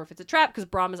help or if it's a trap, because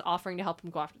Brom is offering to help him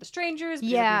go after the strangers.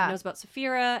 Yeah. He knows about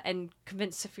Saphira and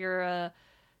convince Saphira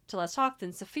to let's talk.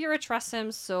 Then Saphira trusts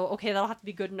him. So, okay, that'll have to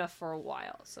be good enough for a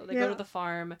while. So they go to the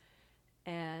farm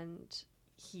and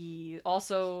he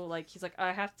also he's like,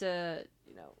 I have to,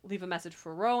 leave a message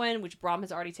for Rowan, which Brom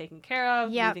has already taken care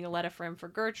of. Yep. Leaving a letter for him for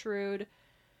Gertrude.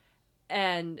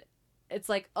 And it's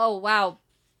like, oh, wow.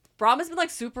 Brom has been,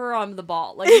 super on the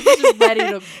ball. He's just ready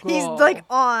to go. He's,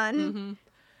 on. Mm-hmm.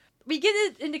 We get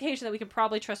an indication that we can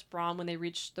probably trust Brom when they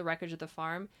reach the wreckage of the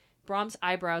farm. Brom's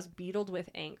eyebrows beetled with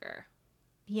anger.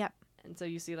 Yep. And so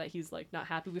you see that he's, not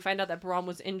happy. We find out that Brom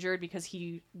was injured because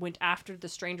he went after the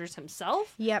strangers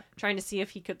himself. Yep. Trying to see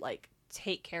if he could,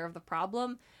 take care of the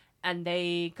problem. And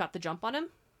they got the jump on him.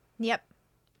 Yep.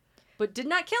 But did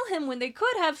not kill him when they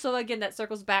could have. So, again, that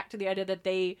circles back to the idea that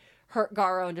they hurt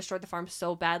Garo and destroyed the farm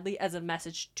so badly as a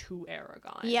message to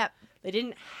Eragon. Yep. They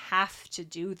didn't have to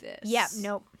do this. Yep.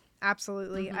 Nope.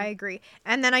 Absolutely. I agree.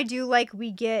 And then I do we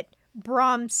get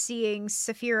Brom seeing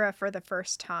Saphira for the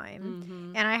first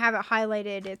time. And I have it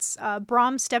highlighted. It's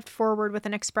Brom stepped forward with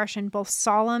an expression both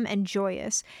solemn and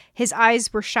joyous. His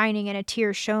eyes were shining and a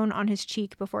tear shone on his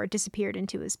cheek before it disappeared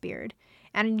into his beard.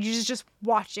 And you're just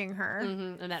watching her.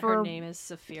 And that her name is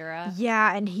Saphira.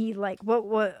 Yeah, and he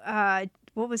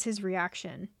what was his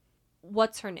reaction?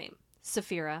 What's her name?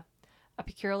 Saphira. A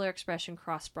peculiar expression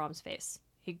crossed Brom's face.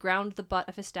 He ground the butt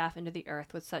of his staff into the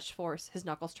earth with such force his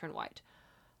knuckles turned white.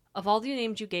 Of all the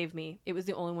names you gave me, it was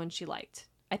the only one she liked.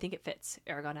 I think it fits,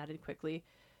 Eragon added quickly.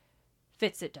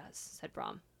 Fits it does, said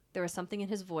Brom. There was something in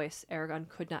his voice Eragon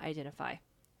could not identify.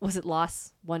 Was it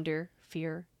loss, wonder,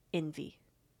 fear, envy?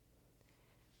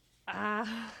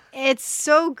 It's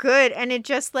so good, and it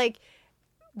just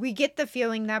we get the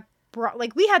feeling that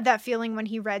we had that feeling when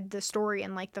he read the story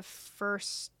in the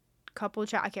first couple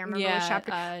I can't remember which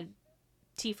chapter.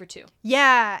 T for 2.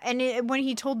 Yeah, and when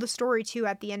he told the story too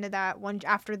at the end of that one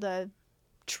after the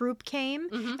troop came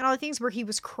and all the things where he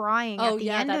was crying at the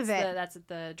end of it. That's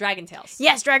the Dragon Tales.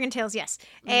 Yes, Dragon Tales, yes.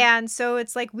 And so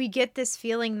it's we get this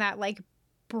feeling that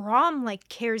Brom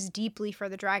cares deeply for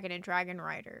the dragon and dragon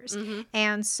riders.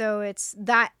 And so it's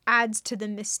that adds to the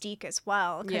mystique as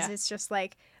well, because it's just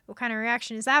what kind of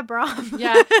reaction is that, Brom?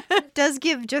 Yeah. It does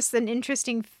give just an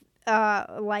interesting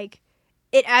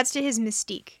it adds to his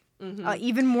mystique.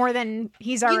 Even more than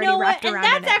he's already wrapped around.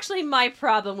 And that's actually my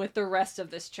problem with the rest of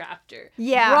this chapter.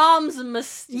 Yeah. Brom's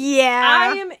mystique.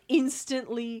 Yeah. I am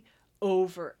instantly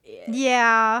over it.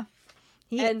 Yeah.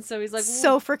 And so he's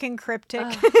so freaking cryptic.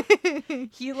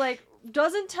 He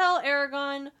doesn't tell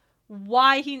Eragon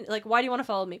why do you want to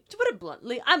follow me? To put it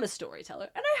bluntly, I'm a storyteller,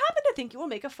 and I happen to think you will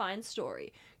make a fine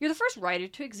story. You're the first writer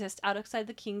to exist outside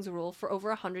the king's rule for over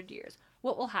 100 years.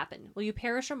 What will happen? Will you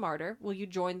perish a martyr? Will you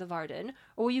join the Varden?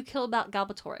 Or will you kill about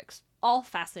Galbatorix? All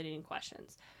fascinating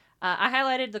questions. I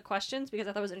highlighted the questions because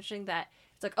I thought it was interesting that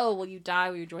it's will you die?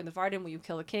 Will you join the Varden? Will you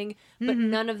kill a king? But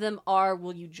none of them are,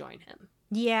 will you join him?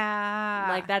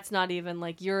 Yeah. That's not even,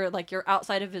 you're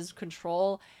outside of his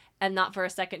control. And not for a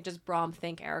second does Brom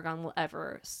think Eragon will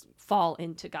ever fall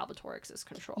into Galbatorix's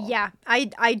control. Yeah,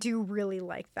 I do really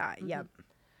like that. Yep.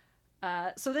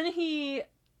 So then he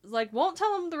won't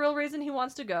tell him the real reason he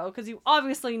wants to go, because you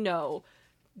obviously know,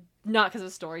 not because of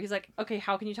the story. He's like, okay,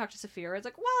 how can you talk to Saphira? It's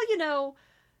well,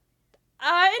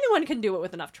 anyone can do it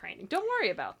with enough training. Don't worry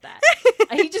about that.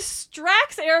 And he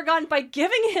distracts Eragon by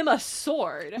giving him a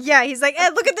sword. Yeah, he's like, hey,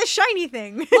 look at this shiny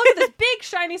thing. Look at this big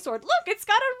shiny sword. Look, it's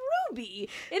got a ruby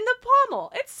in the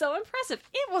pommel. It's so impressive.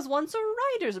 It was once a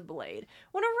rider's blade.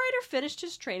 When a rider finished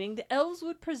his training, the elves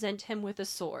would present him with a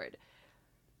sword.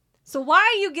 So why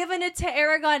are you giving it to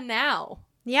Eragon now?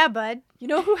 Yeah, bud. You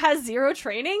know who has 0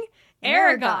 training?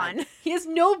 Eragon. Eragon. He has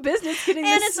no business getting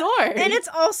this sword. And it's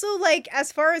also, like,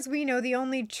 as far as we know, the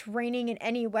only training in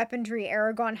any weaponry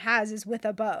Eragon has is with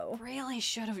a bow. Really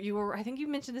should have. I think you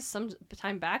mentioned this some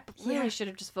time back, but really should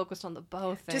have just focused on the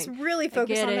bow thing. Just really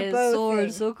focus on the bow sword,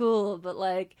 thing. so cool. But,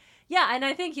 like, yeah, and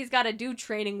I think he's got to do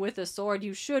training with a sword.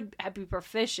 You should be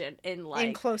proficient in, like...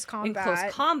 in close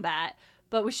combat.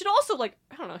 But we should also, like,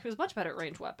 I don't know, he was much better at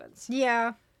ranged weapons.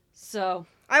 Yeah. So...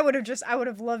 I would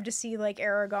have loved to see, like,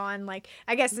 Eragon, like,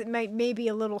 I guess it may be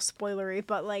a little spoilery,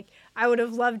 but, like, I would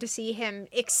have loved to see him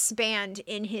expand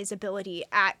in his ability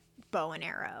at bow and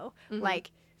arrow. Mm-hmm.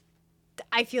 Like,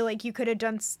 I feel like you could have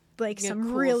done, like, some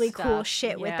cool really cool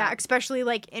shit with that, especially,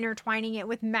 like, intertwining it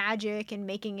with magic and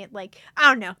making it, like, I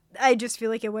don't know. I just feel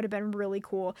like it would have been really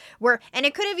cool. And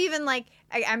it could have even, like,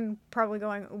 I'm probably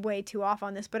going way too off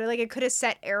on this, but, like, it could have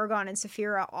set Eragon and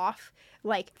Saphira off,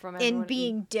 like, in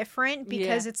being different,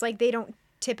 because it's like they don't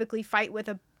typically fight with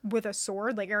a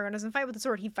sword. Like, Eragon doesn't fight with a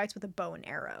sword, he fights with a bow and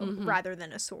arrow rather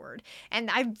than a sword.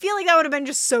 And I feel like that would have been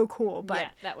just so cool,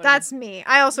 but that's me.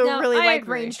 I also really like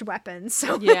ranged weapons.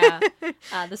 So. Yeah.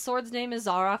 The sword's name is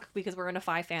Zarok because we're in a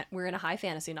high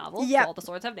fantasy novel. Yep. So all the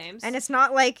swords have names. And it's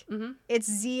not like it's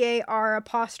ZAR''ROC.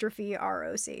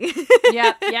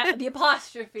 Yeah, the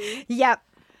apostrophe. Yep.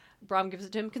 Brom gives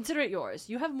it to him. Consider it yours.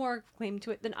 You have more claim to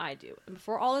it than I do. And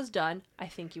before all is done, I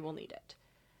think you will need it.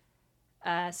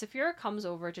 Saphira comes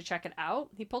over to check it out.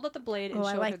 He pulled out the blade and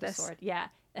showed her the sword. Yeah,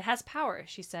 it has power,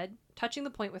 she said, touching the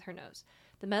point with her nose.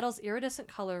 The metal's iridescent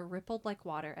color rippled like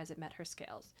water as it met her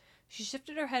scales. She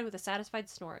shifted her head with a satisfied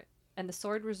snort, and the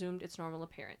sword resumed its normal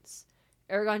appearance.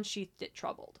 Eragon sheathed it,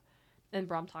 troubled. And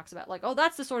Brom talks about, like, oh,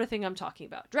 that's the sort of thing I'm talking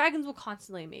about. Dragons will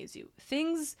constantly amaze you.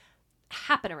 Things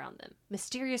happen around them.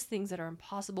 Mysterious things that are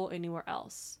impossible anywhere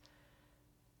else.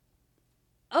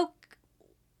 Oh,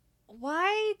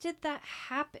 why did that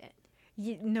happen?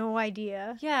 No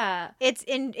idea. Yeah. It's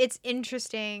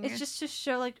interesting. It's just to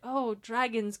show, like, oh,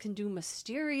 dragons can do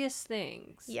mysterious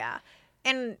things. Yeah.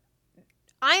 And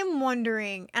I'm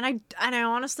wondering, and I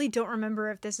honestly don't remember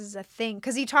if this is a thing,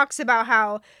 because he talks about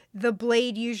how the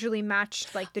blade usually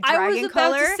matched, like, the dragon color.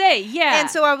 I was about to say, yeah. And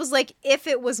so I was like, if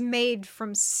it was made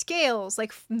from scales,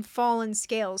 like fallen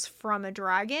scales from a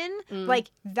dragon, like,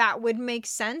 that would make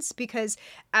sense, because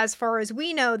as far as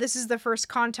we know, this is the first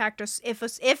contact.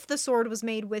 If the sword was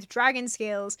made with dragon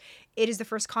scales, it is the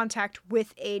first contact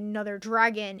with another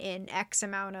dragon in X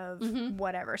amount of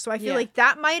whatever. So I feel like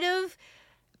that might have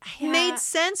made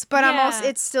sense, but I'm also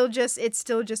it's still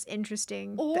just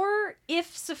interesting. Or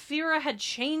if Saphira had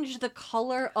changed the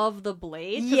color of the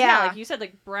blade, like you said,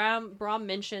 like Brom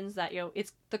mentions that, you know,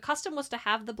 it's the custom was to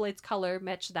have the blade's color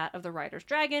match that of the rider's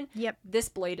dragon. Yep. This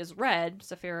blade is red,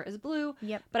 Saphira is blue.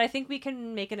 Yep. But I think we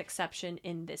can make an exception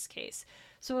in this case.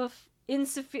 So if in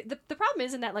Saphira, the problem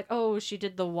isn't that, like, oh, she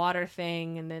did the water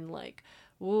thing and then, like,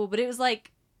 whoa, but it was like,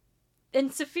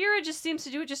 and Saphira just seems to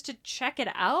do it just to check it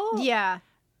out. Yeah.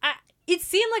 It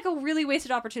seemed like a really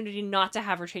wasted opportunity not to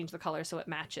have her change the color so it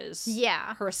matches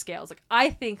her scales. Like, I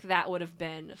think that would have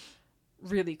been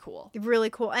really cool.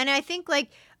 Really cool. And I think, like,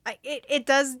 it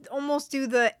does almost do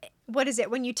the, what is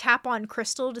it, when you tap on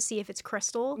crystal to see if it's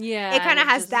crystal? Yeah. It kind of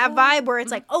has that vibe where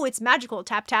it's like, oh, it's magical.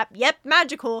 Tap, tap. Yep,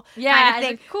 magical. Yeah, kind of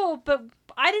thing. Cool, but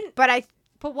I didn't...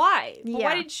 But why? Yeah. But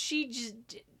why did she just...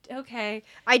 Okay.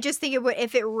 I just think it would,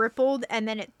 if it rippled and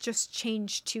then it just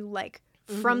changed to, like,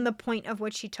 from the point of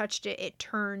which she touched it, it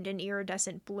turned an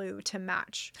iridescent blue to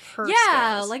match her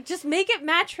scales. Like, just make it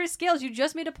match her scales. You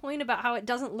just made a point about how it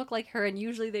doesn't look like her, and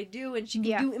usually they do, and she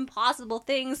can do impossible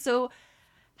things, so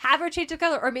have her change the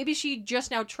color. Or maybe she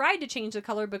just now tried to change the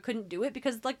color but couldn't do it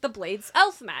because, like, the blade's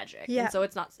elf magic, and so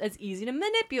it's not as easy to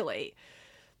manipulate.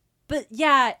 But,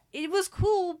 yeah, it was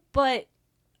cool, but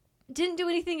didn't do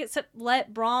anything except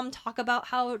let Brom talk about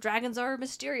how dragons are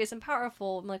mysterious and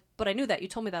powerful. I'm like, but I knew that. You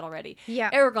told me that already.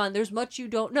 Yeah. Eragon, there's much you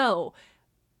don't know.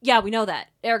 Yeah, we know that.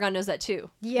 Eragon knows that too.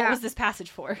 Yeah. What was this passage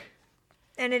for?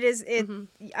 And it is,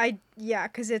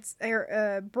 because it's,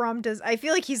 Brom does, I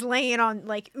feel like he's laying on,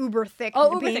 like, uber thick.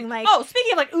 Oh, uber thick. Like, oh,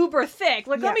 speaking of, like, uber thick,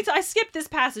 like, let me I skipped this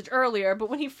passage earlier, but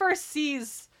when he first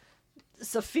sees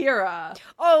Saphira.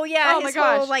 Oh, yeah, his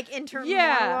whole, like, internal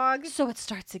monologue. So it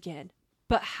starts again.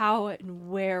 But how and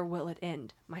where will it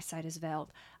end? My sight is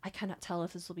veiled. I cannot tell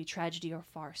if this will be tragedy or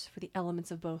farce, for the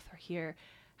elements of both are here.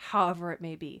 However it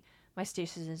may be, my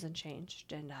station is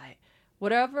unchanged, and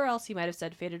whatever else he might have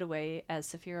said faded away as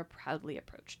Saphira proudly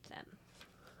approached them.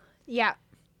 Yeah.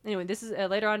 Anyway, this is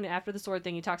later on after the sword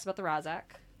thing, he talks about the Razak.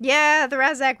 Yeah, the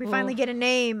Razak. We finally get a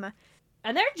name.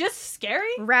 And they're just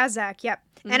scary. Razak, yep.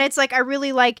 And it's like,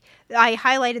 I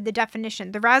highlighted the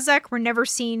definition. The Razak were never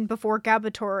seen before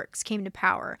Galbatorix came to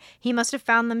power. He must have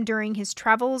found them during his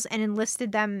travels and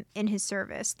enlisted them in his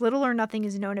service. Little or nothing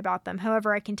is known about them.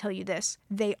 However, I can tell you this.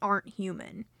 They aren't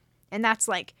human. And that's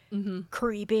like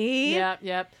creepy.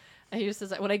 Yep. And he just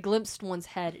says, when I glimpsed one's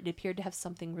head, it appeared to have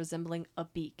something resembling a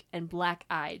beak and black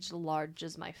eyes large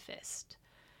as my fist.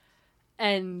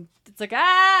 And it's like,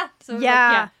 So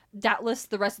doubtless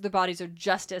the rest of their bodies are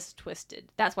just as twisted.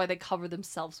 That's why they cover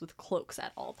themselves with cloaks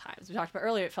at all times. We talked about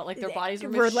earlier, it felt like their bodies were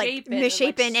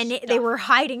misshapen. And they were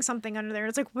hiding something under there.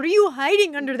 It's like, what are you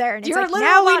hiding under there? And it's Your like,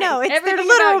 now body. we know. It's Everything their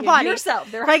literal body.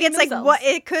 Yourself. They're like, it's themselves. like, what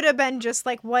it could have been just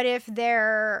like, what if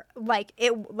they're like,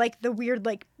 it like the weird,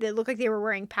 like, it looked like they were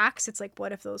wearing packs. It's like,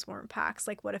 what if those weren't packs?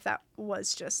 Like, what if that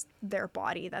was just their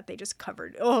body that they just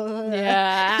covered? Oh,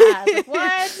 yeah. Like,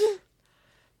 what?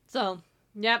 So,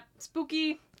 yep,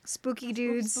 spooky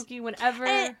dudes. Spooky whenever.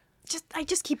 I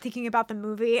just keep thinking about the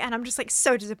movie, and I'm just like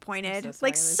so disappointed.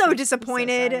 So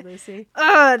disappointed. Lucy.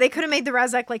 They could have made the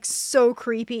Razak like so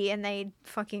creepy, and they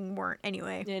fucking weren't.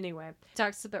 Anyway,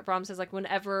 talks about Brom says like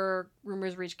whenever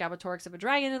rumors reach Galbatorix of a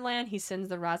dragon in land, he sends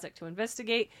the Razak to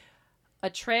investigate. A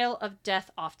trail of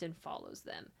death often follows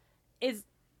them. Is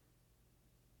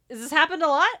this happened a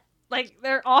lot? Like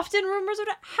there are often rumors of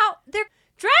how they're.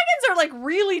 Dragons are like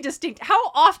really distinct.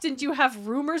 How often do you have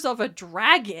rumors of a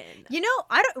dragon? You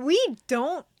know, we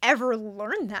don't ever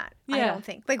learn that. I don't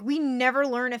think. Like we never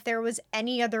learn if there was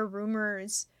any other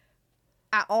rumors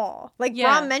at all. Like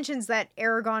Brom mentions that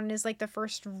Eragon is like the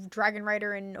first dragon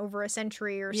rider in over a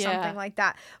century or something like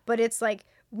that. But it's like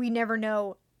we never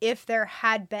know if there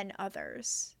had been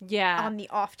others. Yeah. On the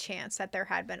off chance that there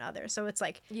had been others. So it's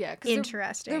like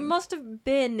interesting. There must have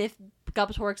been if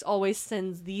Galbatorix always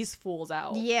sends these fools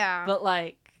out. Yeah. But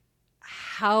like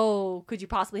how could you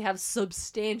possibly have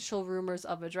substantial rumors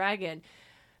of a dragon?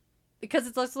 Because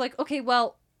it's also like, okay,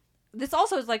 well, this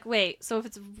also is like, wait, so if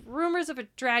it's rumors of a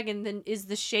dragon, then is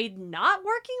the shade not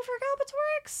working for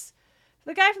Galbatorix?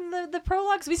 The guy from the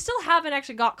prologues? We still haven't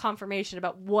actually got confirmation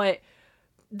about what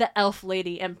the elf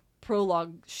lady and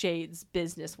prologue shades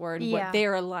business were and what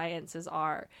their alliances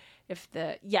are.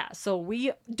 So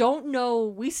we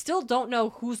still don't know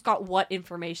who's got what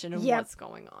information and what's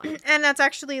going on. And that's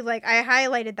actually, like, I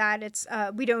highlighted that. It's,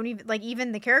 we don't even, like,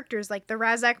 even the characters, like, the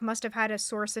Razak must have had a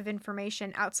source of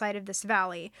information outside of this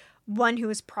valley, one who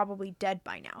is probably dead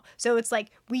by now. So it's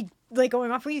like, we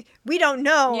don't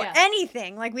know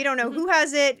anything. Like, we don't know who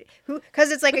has it,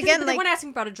 because it's like, but they weren't asking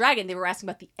about a dragon, they were asking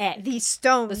about the egg. The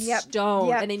stone. The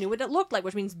stone. And they knew what it looked like,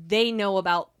 which means they know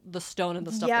about the stone and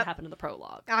the stuff that happened in the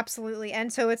prologue. Absolutely.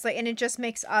 And so it's like, and it just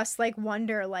makes us like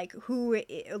wonder, like,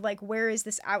 where is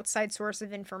this outside source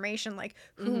of information? Like,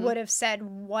 who would have said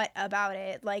what about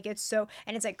it? Like, it's so,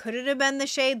 and it's like, could it have been the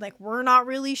shade? Like, we're not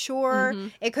really sure.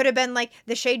 It could have been like,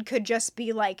 the shade could just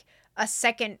be like a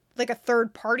second, like a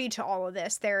third party to all of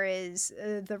this. There is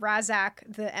the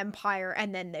Razak, the Empire,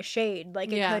 and then the Shade.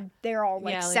 Like it could, they're all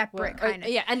like separate kind of.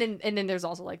 Yeah, and then there's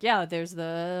also like there's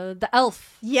the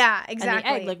elf. Yeah, exactly.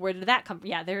 And the egg, like where did that come from?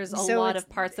 Yeah, there's a lot of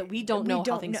parts that we don't know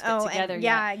how things fit together yet.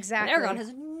 Yeah, exactly. And Eragon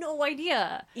has no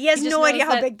idea. He has no idea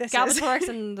how big this is. Galbatorix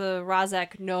and the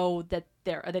Razak know that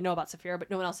they know about Saphira, but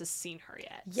no one else has seen her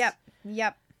yet.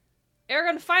 Yep.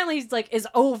 Eragon finally is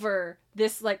over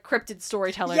this like cryptid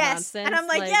storyteller nonsense. And I'm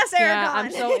like, yes, Eragon. Yeah,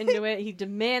 I'm so into it. He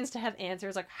demands to have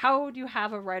answers. Like, how do you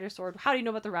have a Rider Sword? How do you know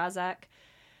about the Razak?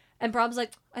 And Brom's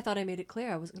like, I thought I made it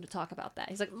clear I wasn't going to talk about that.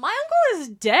 He's like, my uncle is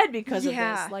dead because of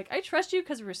this. Like, I trust you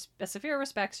because Saphira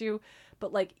respects you,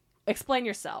 but like, explain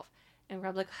yourself. And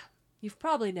Brom's like, you've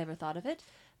probably never thought of it,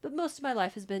 but most of my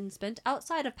life has been spent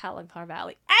outside of Palancar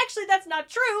Valley. Actually, that's not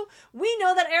true. We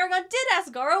know that Eragon did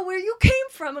ask Garo where you came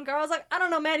from, and Garo's like, I don't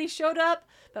know, man. He showed up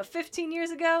about 15 years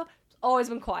ago. Always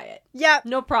been quiet. Yep.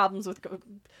 No problems with...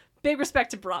 Big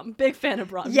respect to Brom. Big fan of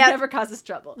Brom. Yep. He never causes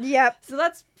trouble. Yep. So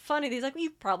that's funny. He's like,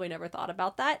 you've probably never thought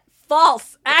about that.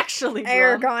 False. Actually, Brom.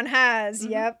 Eragon has.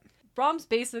 Yep. Brom's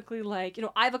basically like,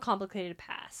 I have a complicated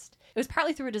past. It was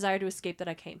partly through a desire to escape that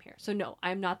I came here. So no,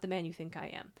 I'm not the man you think I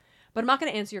am. But I'm not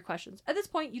going to answer your questions. At this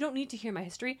point, you don't need to hear my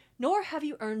history, nor have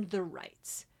you earned the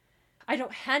rights. I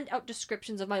don't hand out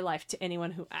descriptions of my life to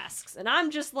anyone who asks. And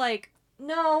I'm just like,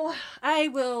 no, I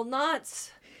will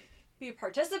not be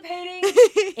participating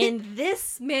in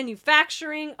this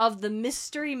manufacturing of the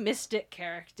mystery mystic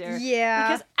character. Yeah.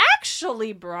 Because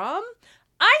actually, Brom,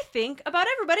 I think about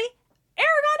everybody,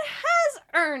 Eragon has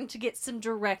earned to get some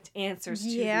direct answers to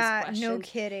these questions. Yeah, no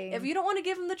kidding. If you don't want to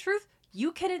give him the truth,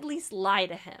 you can at least lie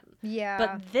to him. Yeah.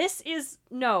 But this is,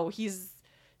 no, he's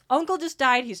uncle just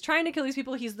died. He's trying to kill these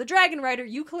people. He's the dragon rider.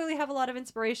 You clearly have a lot of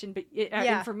inspiration, but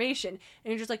information.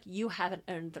 And you're just like, you haven't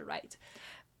earned the right.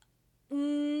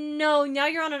 No, now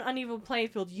you're on an uneven playing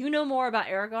field. You know more about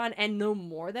Eragon and know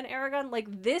more than Eragon. Like,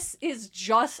 this is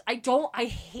just, I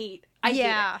hate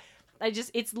it.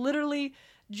 It's literally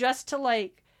just to,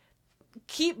 like,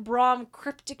 keep Braum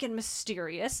cryptic and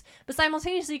mysterious, but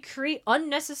simultaneously create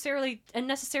unnecessary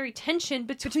tension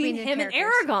between him and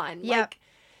Eragon. Yep. Like,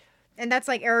 and that's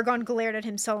like Eragon glared at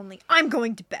him sullenly. I'm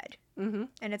going to bed. Mm-hmm.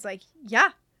 And it's like, yeah.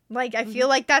 Like, I feel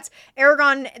like that's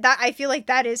Eragon, I feel like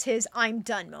that is his I'm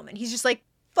done moment. He's just like,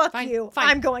 fuck you,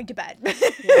 I'm going to bed.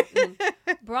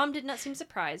 Braum did not seem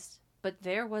surprised, but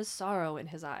there was sorrow in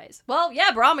his eyes. Well,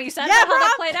 yeah, Braum, are you sad about how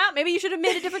that played out? Maybe you should have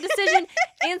made a different decision.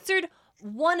 Answered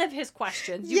one of his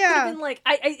questions. You could have been like,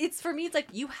 it's for me, it's like,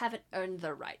 you haven't earned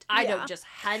the right. I don't just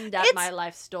hand out my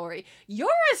life story. You're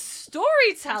a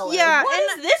storyteller. Yeah.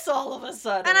 What is this all of a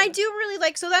sudden? And I do really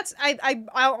like, so that's, I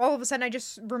all of a sudden I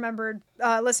just remembered,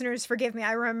 listeners forgive me,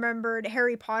 I remembered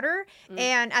Harry Potter,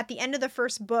 and at the end of the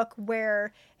first book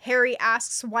where Harry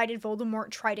asks, why did Voldemort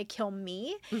try to kill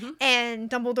me? And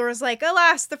Dumbledore's like,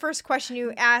 alas, the first question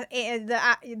you ask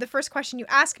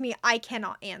me, I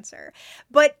cannot answer.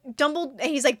 But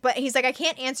he's like, I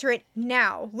can't answer it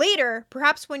now. Later,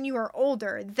 perhaps when you are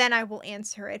older, then I will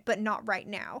answer it, but not right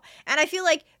now. And I feel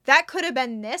like that could have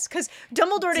been this, because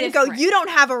Dumbledore didn't go, you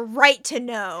don't have a right to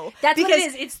know. That's what it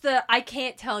is. It's the, I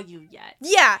can't tell you yet.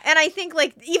 Yeah, and I think,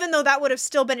 like, even though that would have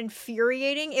still been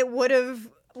infuriating, it would have,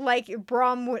 like,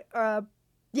 Braum would,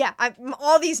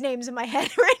 all these names in my head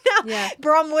right now. Yeah.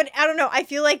 Braum would, I don't know, I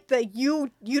feel like the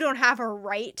you don't have a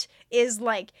right is,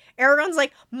 like, Eragon's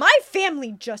like, my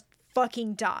family just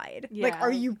fucking died. Yeah. Like,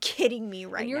 are you kidding me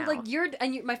right now? And you're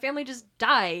like, my family just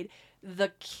died.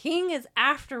 The king is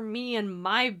after me and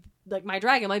my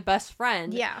dragon, my best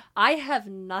friend. Yeah. I have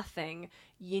nothing.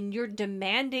 And you're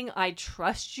demanding I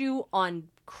trust you on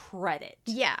credit.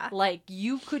 Yeah. Like,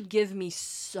 you could give me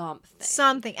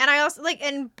something. And I also, like,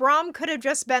 and Braum could have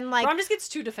just been like... Braum just gets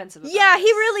too defensive about Yeah, this.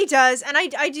 he really does. And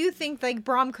I do think, like,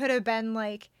 Braum could have been,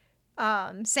 like,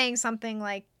 saying something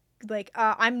like,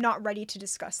 I'm not ready to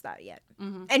discuss that yet.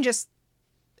 Mm-hmm. And just,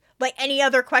 like, any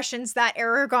other questions that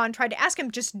Eragon tried to ask him,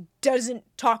 just doesn't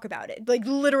talk about it. Like,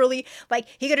 literally, like,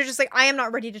 he could have just, like, I am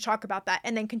not ready to talk about that,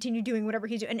 and then continue doing whatever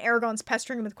he's doing. And Eragon's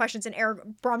pestering him with questions, and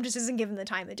Braum just isn't given the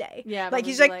time of day. Yeah. Like,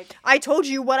 he's like, I told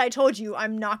you what I told you,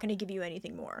 I'm not going to give you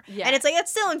anything more. Yeah. And it's like, it's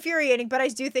still infuriating, but I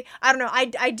do think, I don't know,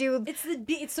 I do...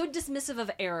 It's so dismissive of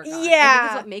Eragon. Yeah. I think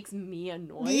that's what makes me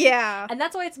annoyed. Yeah. And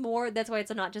that's why it's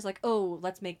not just like, oh,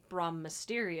 let's make Braum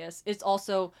mysterious. It's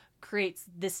also creates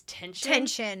this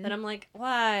tension. And I'm like,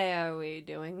 why are we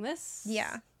doing this?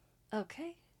 Yeah.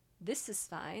 Okay. This is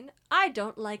fine. I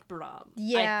don't like Braum.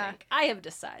 Yeah. I think. I have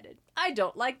decided. I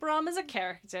don't like Braum as a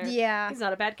character. Yeah. He's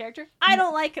not a bad character. I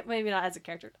don't like him, maybe not as a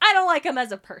character. I don't like him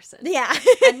as a person. Yeah.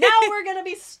 And now we're gonna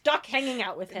be stuck hanging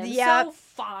out with him. Yep. So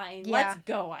fine. Yeah. Let's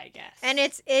go, I guess. And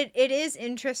it is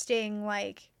interesting,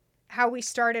 like, how we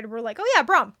started. We're like, oh yeah,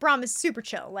 Braum is super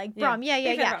chill. Like, Braum, yeah.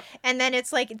 Braum. And then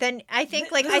it's like, then I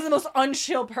think, like, this is the most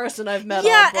unchill person I've met.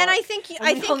 Yeah, and I think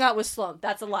hung out with Sloane.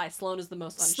 That's a lie. Sloane is the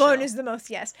most unchill. Sloane is the most,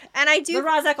 yes. And I do. The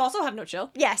Razak also have no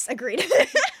chill. Yes, agreed.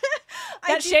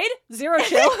 Shade? Zero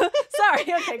chill. Sorry.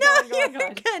 Okay, go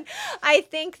on. Good. I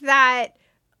think that,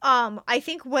 I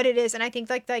think what it is, and I think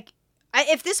like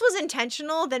if this was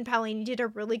intentional, then Paolini did a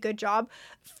really good job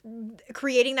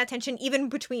creating that tension, even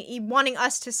between wanting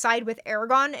us to side with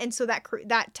Eragon, and so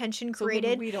that tension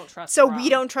created. So we don't trust. We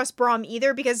don't trust Braum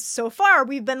either, because so far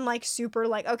we've been like super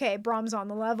like, okay, Braum's on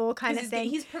the level kind of thing.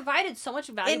 He's provided so much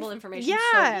valuable information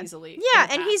so easily. Yeah,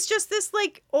 and he's just this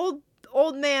like old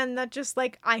man that just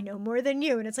like, I know more than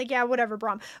you, and it's like, yeah, whatever,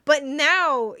 Braum. But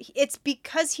now it's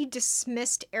because he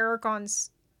dismissed Eragon's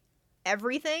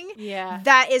everything. Yeah.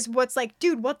 That is what's like,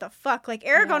 dude, what the fuck? Like,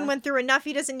 Eragon went through enough.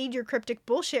 He doesn't need your cryptic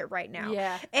bullshit right now.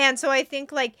 Yeah. And so I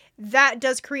think, like, that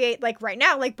does create, like, right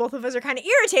now, like, both of us are kind of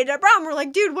irritated at Braum. We're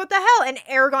like, dude, what the hell? And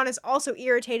Eragon is also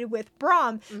irritated with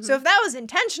Braum. Mm-hmm. So if that was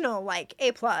intentional, like,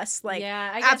 A+, like,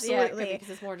 yeah, I guess, absolutely. Yeah, because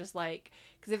it's more just like,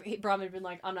 because if Braum had been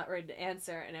like, I'm not ready to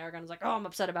answer, and Eragon was like, oh, I'm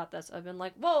upset about this, I've been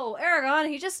like, whoa, Eragon,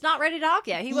 he's just not ready to talk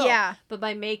yet. He will. Yeah. But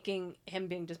by making him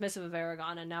being dismissive of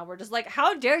Eragon, and now we're just like,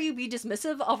 how dare you be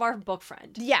dismissive of our book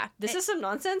friend? Yeah. This is some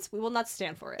nonsense. We will not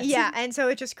stand for it. Yeah, and so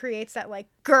it just creates that, like,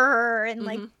 grr, and,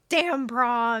 like, damn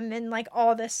Braum, and, like,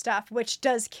 all this stuff, which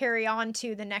does carry on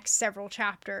to the next several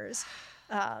chapters.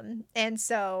 And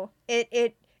so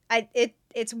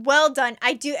it's well done.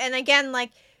 I do, and again,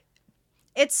 like,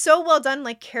 It's so well done,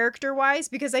 like, character-wise,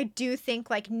 because I do think,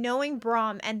 like, knowing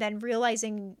Braum and then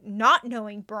realizing not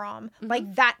knowing Braum,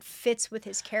 like, that fits with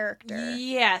his character.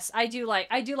 Yes, I do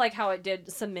like how it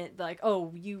did cement, like,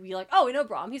 oh, you like, oh, we know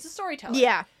Braum, he's a storyteller.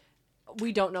 Yeah.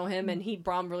 We don't know him, and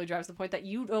Braum really drives the point that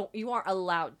you aren't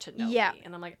allowed to know Yeah. me.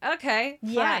 And I'm like, okay,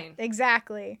 Yeah, fine.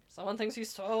 exactly. Someone thinks he's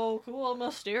so cool and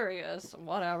mysterious,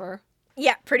 whatever.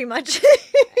 Yeah, pretty much.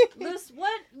 Liz,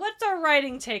 what's our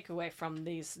writing takeaway from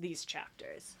these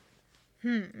chapters?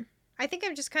 I think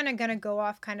I'm just kind of gonna go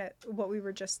off kind of what we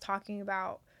were just talking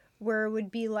about, where it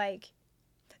would be like,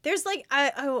 there's like,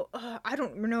 I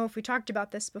don't know if we talked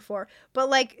about this before, but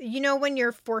like, you know, when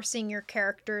you're forcing your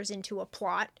characters into a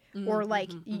plot, or like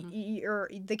your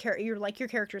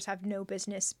characters have no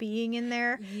business being in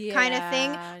there, kind of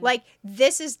thing. Like,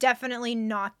 this is definitely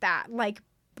not that. Like,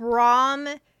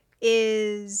 Braum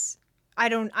is, I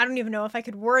don't even know if I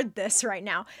could word this right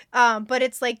now. But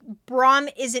it's like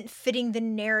Braum isn't fitting the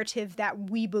narrative that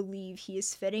we believe he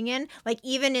is fitting in. Like,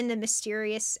 even in the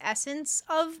mysterious essence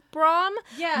of Braum.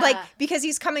 Yeah. Like, because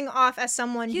he's coming off as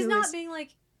someone he's who not is... being like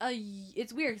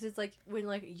it's weird because it's like when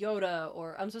like Yoda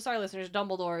or, I'm so sorry listeners,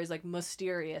 Dumbledore is like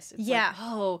mysterious. It's like,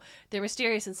 oh, they're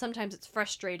mysterious, and sometimes it's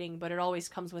frustrating, but it always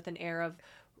comes with an air of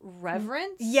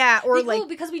reverence. Yeah, or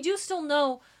because we do still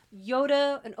know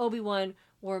Yoda and Obi-Wan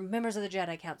were members of the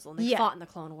Jedi Council, and they fought in the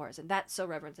Clone Wars, and that's so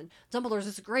reverence. And Dumbledore's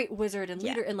this great wizard and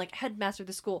leader and like headmaster of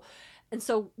the school. And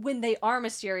so when they are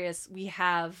mysterious, we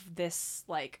have this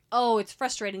like, oh, it's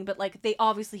frustrating, but like they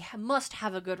obviously must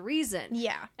have a good reason.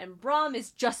 Yeah. And Braum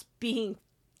is just being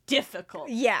difficult.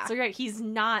 Yeah. So you're right, he's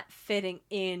not fitting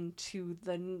into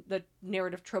the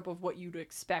narrative trope of what you'd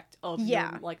expect of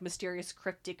your like mysterious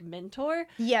cryptic mentor.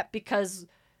 Yep. Because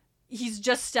he's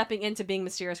just stepping into being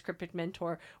mysterious cryptic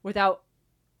mentor without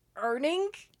earning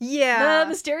the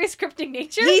mysterious cryptic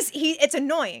nature. It's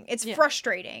annoying, it's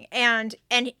frustrating, and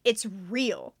it's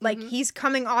real. Like, he's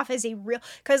coming off as a real,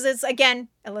 because it's, again,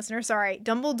 a listener, sorry,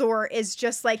 Dumbledore is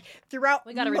just like, throughout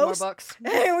we gotta read more books.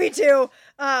 We do.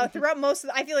 Throughout most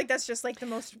of I feel like that's just like the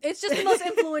most, it's just the most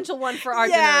influential one for our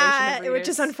generation of readers. Which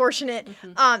is unfortunate.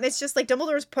 It's just like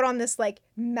Dumbledore's put on this like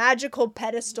magical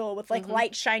pedestal with like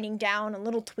light shining down and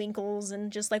little twinkles,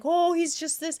 and just like, oh, he's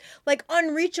just this like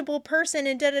unreachable person,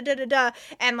 and da-da-da-da-da.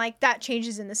 And like that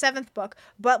changes in the 7th book,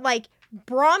 but like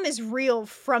Braum is real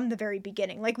from the very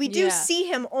beginning. Like, we do see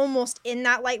him almost in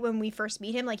that light when we first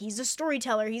meet him. Like, he's a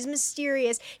storyteller, he's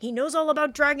mysterious, he knows all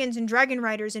about dragons and dragon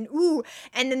riders, and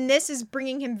and then this is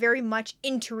bringing him very much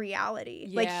into reality.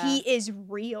 Like, he is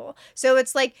real. So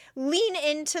it's like, lean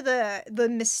into the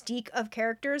mystique of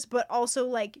characters, but also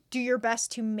like do your best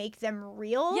to make them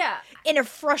real in a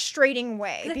frustrating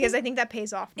way, because I think that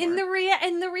pays off more. In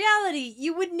the reality,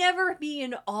 you would never be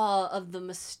in awe of the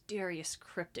mysterious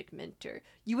cryptic mentor.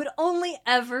 You would only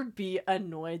ever be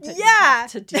annoyed that you have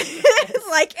to do this.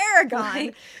 Like Eragon.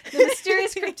 Like, the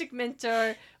mysterious cryptic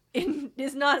mentor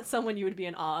is not someone you would be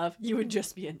in awe of. You would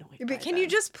just be annoyed. But can you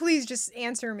just please just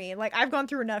answer me? Like, I've gone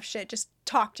through enough shit. Just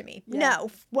talk to me. No.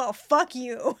 Well, fuck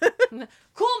you.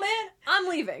 Cool, man. I'm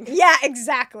leaving. Yeah,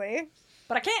 exactly.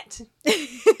 But I can't.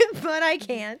 But I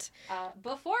can't.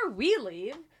 Before we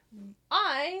leave,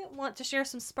 I want to share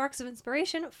some sparks of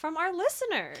inspiration from our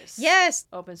listeners. Yes.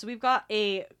 Open. So we've got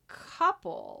a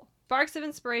couple sparks of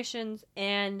inspirations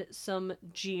and some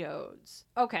geodes.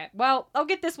 Okay, well, I'll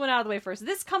get this one out of the way first.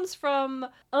 This comes from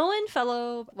Owen,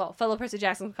 fellow Percy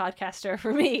Jackson podcaster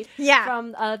for me. Yeah.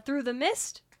 From Through the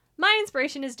Mist. My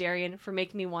inspiration is Darian for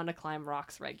making me want to climb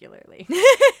rocks regularly.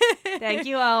 Thank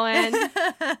you, Owen.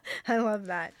 I love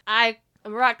that. I'm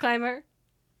a rock climber.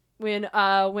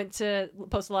 Went to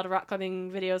post a lot of rock climbing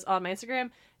videos on my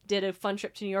Instagram. Did a fun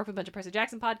trip to New York with a bunch of Percy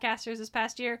Jackson podcasters this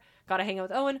past year. Got to hang out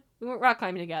with Owen. We went rock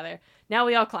climbing together. Now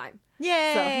we all climb.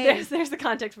 Yay! So there's the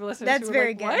context for listeners. That's who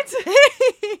very like, good.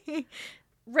 What?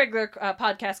 Regular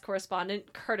podcast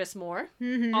correspondent Curtis Moore.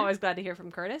 Mm-hmm. Always glad to hear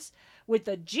from Curtis. With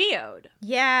the geode.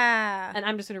 Yeah. And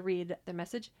I'm just going to read their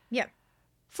message. Yep.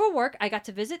 For work, I got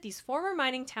to visit these former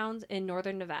mining towns in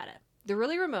northern Nevada. They're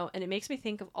really remote, and it makes me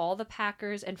think of all the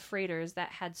packers and freighters that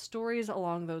had stories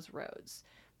along those roads.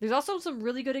 There's also some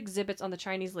really good exhibits on the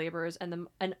Chinese laborers and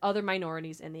other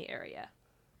minorities in the area.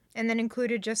 And then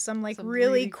included just some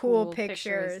really cool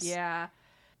pictures. Yeah.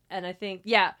 And I think,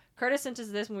 Curtis sent us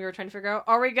this when we were trying to figure out,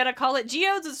 are we going to call it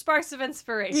Geodes or Sparks of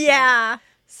Inspiration? Yeah.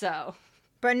 So.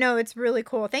 But no, it's really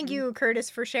cool. Thank you, Curtis,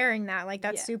 for sharing that. Like,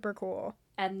 that's super cool.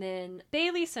 And then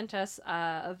Bailey sent us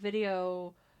a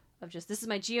video of just, this is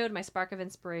my geode, my spark of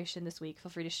inspiration this week. Feel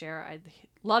free to share. I'd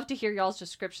love to hear y'all's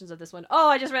descriptions of this one. Oh,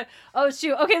 I just read. Oh,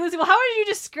 shoot. Okay, Lucy, well, how would you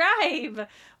describe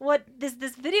what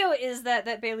this video is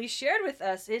that Bailey shared with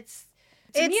us? It's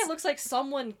To me, it looks like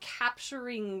someone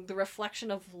capturing the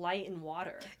reflection of light in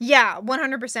water. Yeah,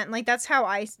 100%. Like, that's how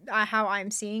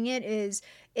I'm seeing it. Is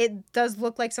it does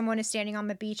look like someone is standing on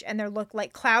the beach, and there look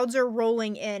like clouds are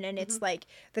rolling in, and it's like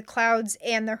the clouds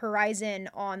and the horizon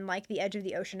on like the edge of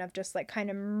the ocean have just like kind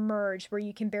of merged, where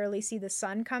you can barely see the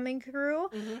sun coming through,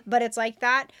 but it's like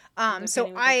that.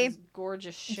 So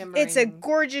gorgeous shimmering. It's a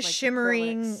gorgeous like,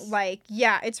 shimmering, acrylics. like,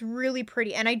 yeah, it's really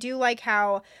pretty, and I do like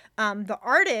how the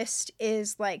artist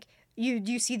is like.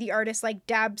 You see the artist like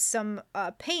dab some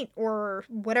paint or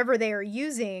whatever they are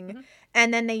using,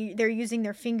 and then they're using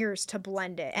their fingers to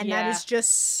blend it, and that is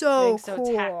just so cool.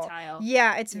 So tactile.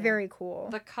 Yeah, it's very cool.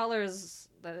 The colors,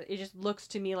 it just looks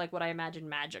to me like what I imagine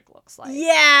magic looks like.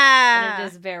 Yeah, and it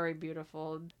is very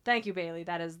beautiful. Thank you, Bailey.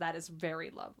 That is very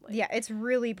lovely. Yeah, it's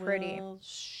really pretty. We'll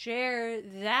share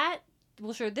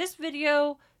this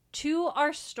video to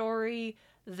our story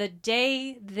the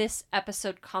day this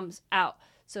episode comes out.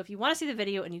 So if you want to see the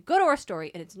video and you go to our story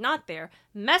and it's not there,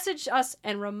 message us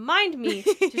and remind me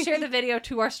to share the video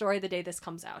to our story the day this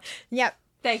comes out. Yep.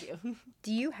 Thank you.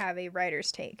 Do you have a writer's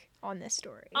take on this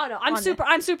story? Oh no,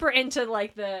 I'm super into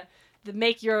like the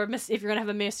if you're gonna have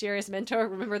a mysterious mentor,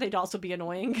 remember they'd also be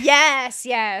annoying.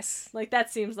 Yes. Like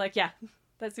that seems like that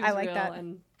seems I like real that.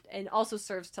 and also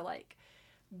serves to like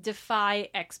defy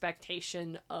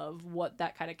expectation of what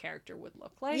that kind of character would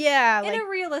look like. Yeah, in a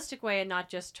realistic way and not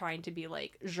just trying to be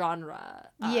like genre.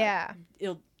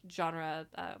 Genre,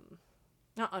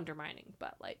 not undermining,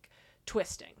 but like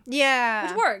twisting. Yeah.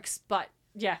 Which works, but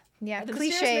yeah. Yeah, the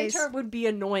cliches mentor would be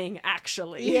annoying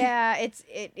actually. Yeah, it's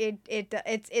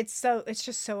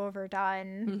just so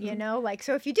overdone, you know? Like,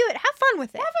 so if you do it, have fun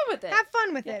with it. Have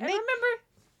fun with it. And remember,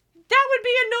 that would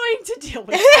be annoying to deal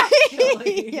with,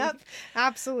 actually. Yep,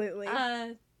 absolutely.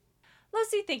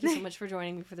 Leslie, thank you so much for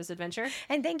joining me for this adventure.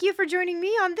 And thank you for joining me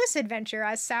on this adventure.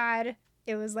 As sad.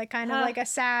 It was like kind of like a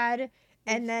sad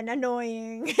and then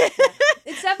annoying.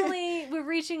 It's definitely, we're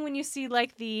reaching when you see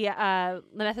like the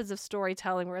methods of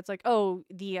storytelling where it's like, oh,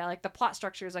 the like the plot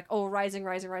structure is like, oh, rising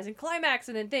climax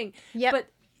and then thing. Yeah. But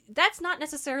that's not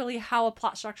necessarily how a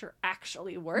plot structure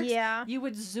actually works. Yeah. You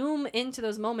would zoom into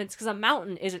those moments because a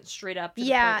mountain isn't straight up to the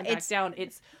point and back down.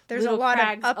 There's a lot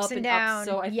of ups up and downs.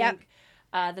 So I think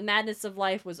the madness of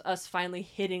life was us finally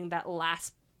hitting that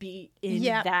last beat in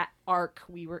that arc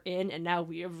we were in, and now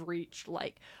we have reached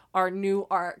like our new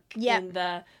arc in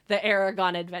the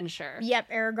Eragon adventure. Yep,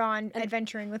 Eragon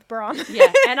adventuring with Braum.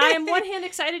 Yeah, and I am one hand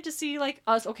excited to see like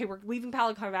us. Okay, we're leaving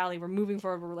Pelican Valley. We're moving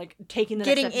forward. We're like taking the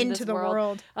getting next step into the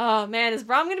world. Oh man, is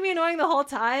Braum gonna be annoying the whole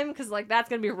time? Because like that's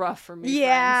gonna be rough for me.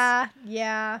 Yeah, friends.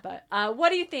 yeah. But what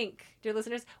do you think, dear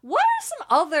listeners? What are some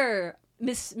other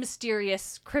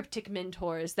mysterious cryptic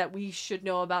mentors that we should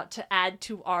know about to add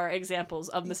to our examples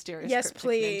of mysterious cryptic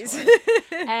please. mentors?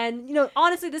 And you know,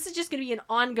 honestly, this is just going to be an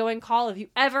ongoing call. If you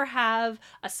ever have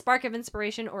a spark of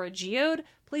inspiration or a geode,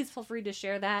 please feel free to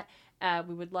share that.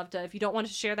 We would love to. If you don't want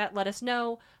to share that, let us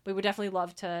know. We would definitely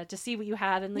love to see what you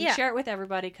have and share it with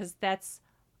everybody, because that's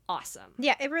awesome.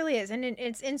 Yeah, it really is. And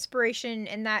it's inspiration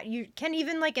in that you can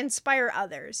even like inspire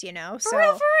others, you know? For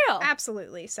real.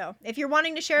 Absolutely. So if you're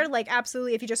wanting to share, like,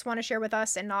 absolutely. If you just want to share with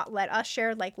us and not let us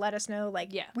share, like, let us know.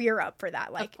 Like, we are up for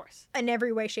that. Like, of course. In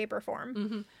every way, shape, or form.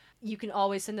 Mm-hmm. You can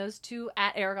always send those to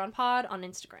 @EragonPod on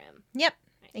Instagram. Yep.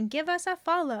 And give us a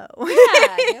follow.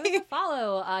 Yeah, give us a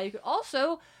follow. You could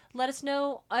also let us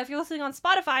know if you're listening on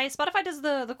Spotify. Spotify does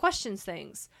the questions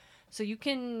things. So you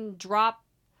can drop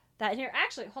that in here.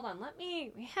 Actually, hold on.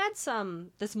 We had some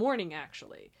this morning,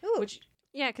 actually. Ooh. Which,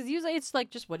 yeah, because usually it's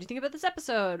like, just what do you think about this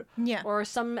episode? Yeah. Or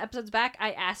some episodes back,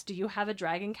 I asked, do you have a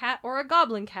dragon cat or a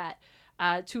goblin cat?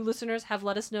 2 listeners have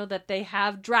let us know that they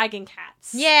have dragon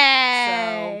cats.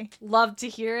 Yay! So, love to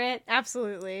hear it.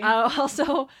 Absolutely.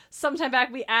 Also, sometime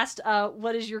back, we asked,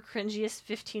 what is your cringiest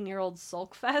 15-year-old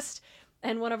sulk fest?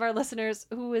 And one of our listeners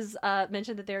who is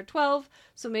mentioned that they're 12,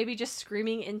 so maybe just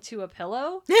screaming into a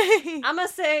pillow. I'm gonna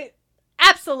say,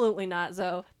 absolutely not,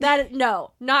 Zoe.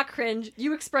 No, not cringe.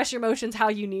 You express your emotions how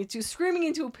you need to. Screaming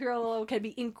into a pillow can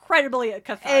be incredibly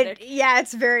cathartic.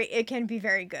 It can be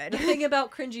very good. The thing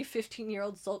about cringy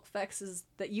 15-year-old sulk fests is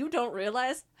that you don't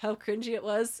realize how cringy it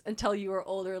was until you are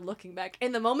older looking back.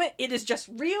 In the moment, it is just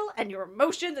real, and your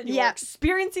emotions, and you are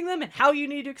experiencing them, and how you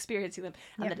need to experience them.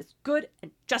 And that is good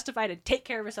and justified, and take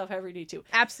care of yourself however you need to.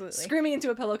 Absolutely. Screaming into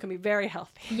a pillow can be very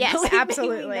healthy. Yes,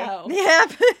 absolutely.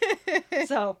 Yep.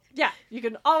 So, yeah, you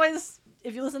can always,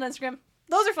 if you listen on Instagram,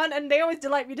 those are fun, and they always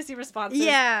delight me to see responses.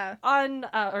 Yeah. On,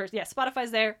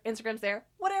 Spotify's there, Instagram's there,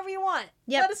 whatever you want.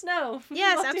 Yep. Let us know.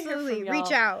 Yes, absolutely.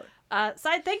 Reach out.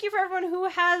 Side, thank you for everyone who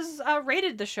has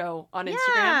rated the show on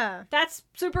Instagram. Yeah. That's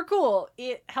super cool.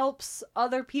 It helps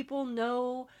other people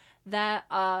know that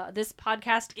this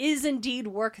podcast is indeed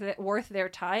worth their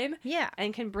time. Yeah.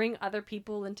 And can bring other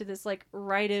people into this like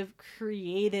write-of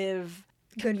creative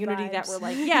Good community vibes. that we're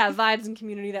like, yeah, vibes and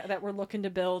community that we're looking to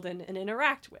build and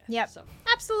interact with. Yep. So.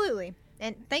 Absolutely.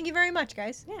 And thank you very much,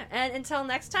 guys. Yeah. And until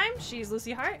next time, she's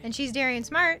Lucy Hart. And she's Darian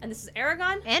Smart. And this is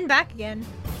Eragon. And back again.